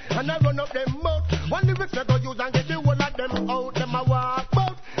out and I run up them mouth. One lyrics I go use and get the whole of them out. Them a walk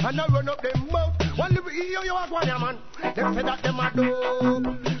out and I run up them mouth. One lyrics you walk one, yeah, man. Them say that them a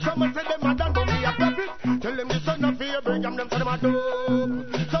dope. Someone say them a done but me a prophet. Tell them the son of Abraham, them say them a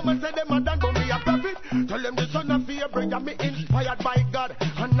dope. Someone say them a done but me a prophet. Tell them the son of Abraham, me inspired by God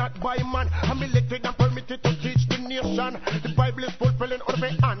and not by man. I'm elected and permitted to teach the nation. The Bible is fulfilling all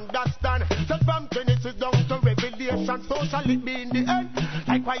we understand. So from Genesis down to Revelation, so shall it be in the end.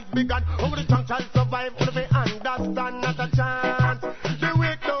 Likewise begun, over the tongue shall survive. All we understand, not a chance. The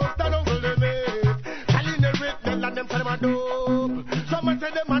weak don't stand on the limit. Shall inherit the land, them say them a dope. Someone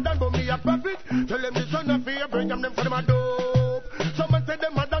say them a done but me a prophet. Tell them the son of Abraham, them say them a dope. Someone say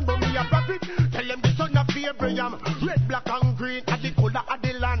them a done but me a prophet. Tell them the son of Abraham, red, black and green are the color of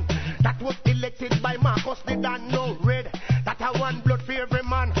the land. That was elected by Marcus the Dan, no red. That a one blood for every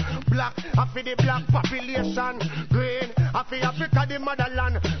man. Black, for the black population. Green, for Africa the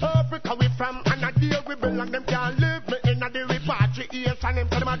motherland. Africa we from and a deal we belong. Them can't live me in a the repatriation. Them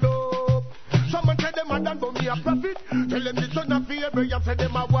say them a dope. Someone say them a done but me a prophet. Tell them the son of Abraham say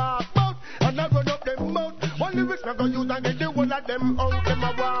them a walk out and I run up them mouth. One lyrics I go use and get the whole of them out. Them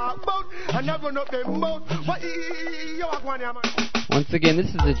a walk out and I run up them mouth. What you walk one, yeah, man? Once again, this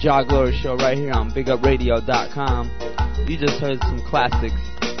is the JAH Glory Show right here on BigUpRadio.com. You just heard some classics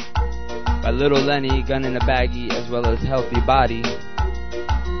by Little Lenny, Gun in a Baggie, as well as Healthy Body.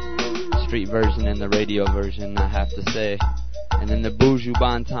 Street version and the radio version, I have to say. And then the Buju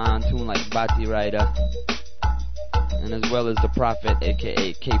Banton tune like Bati Rider. And as well as the Prophet,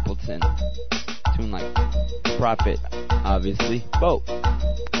 a.k.a. Capleton. Tune like the Prophet, obviously. Both.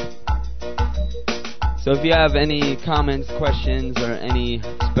 So if you have any comments, questions, or any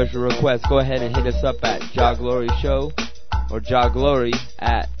special requests, go ahead and hit us up at JAH Glory Show or JAH Glory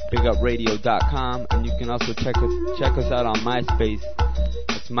at BigUpRadio.com. And you can also check us out on MySpace.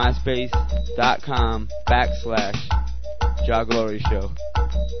 It's MySpace.com/JAH Glory Show.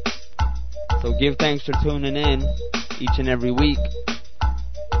 So give thanks for tuning in each and every week.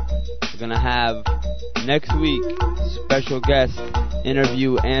 We're going to have next week special guest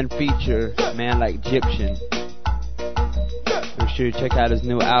interview and feature man like Egyptian. Make sure you check out his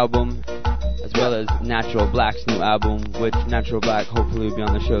new album as well as Natural Black's new album, which Natural Black hopefully will be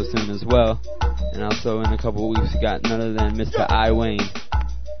on the show soon as well. And also in a couple of weeks we got none other than Mr. I. Wayne.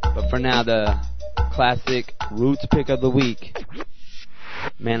 But for now, the classic roots pick of the week,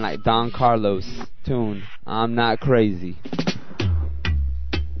 man like Don Carlos tune I'm Not Crazy.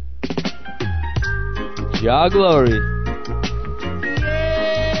 JAH Glory.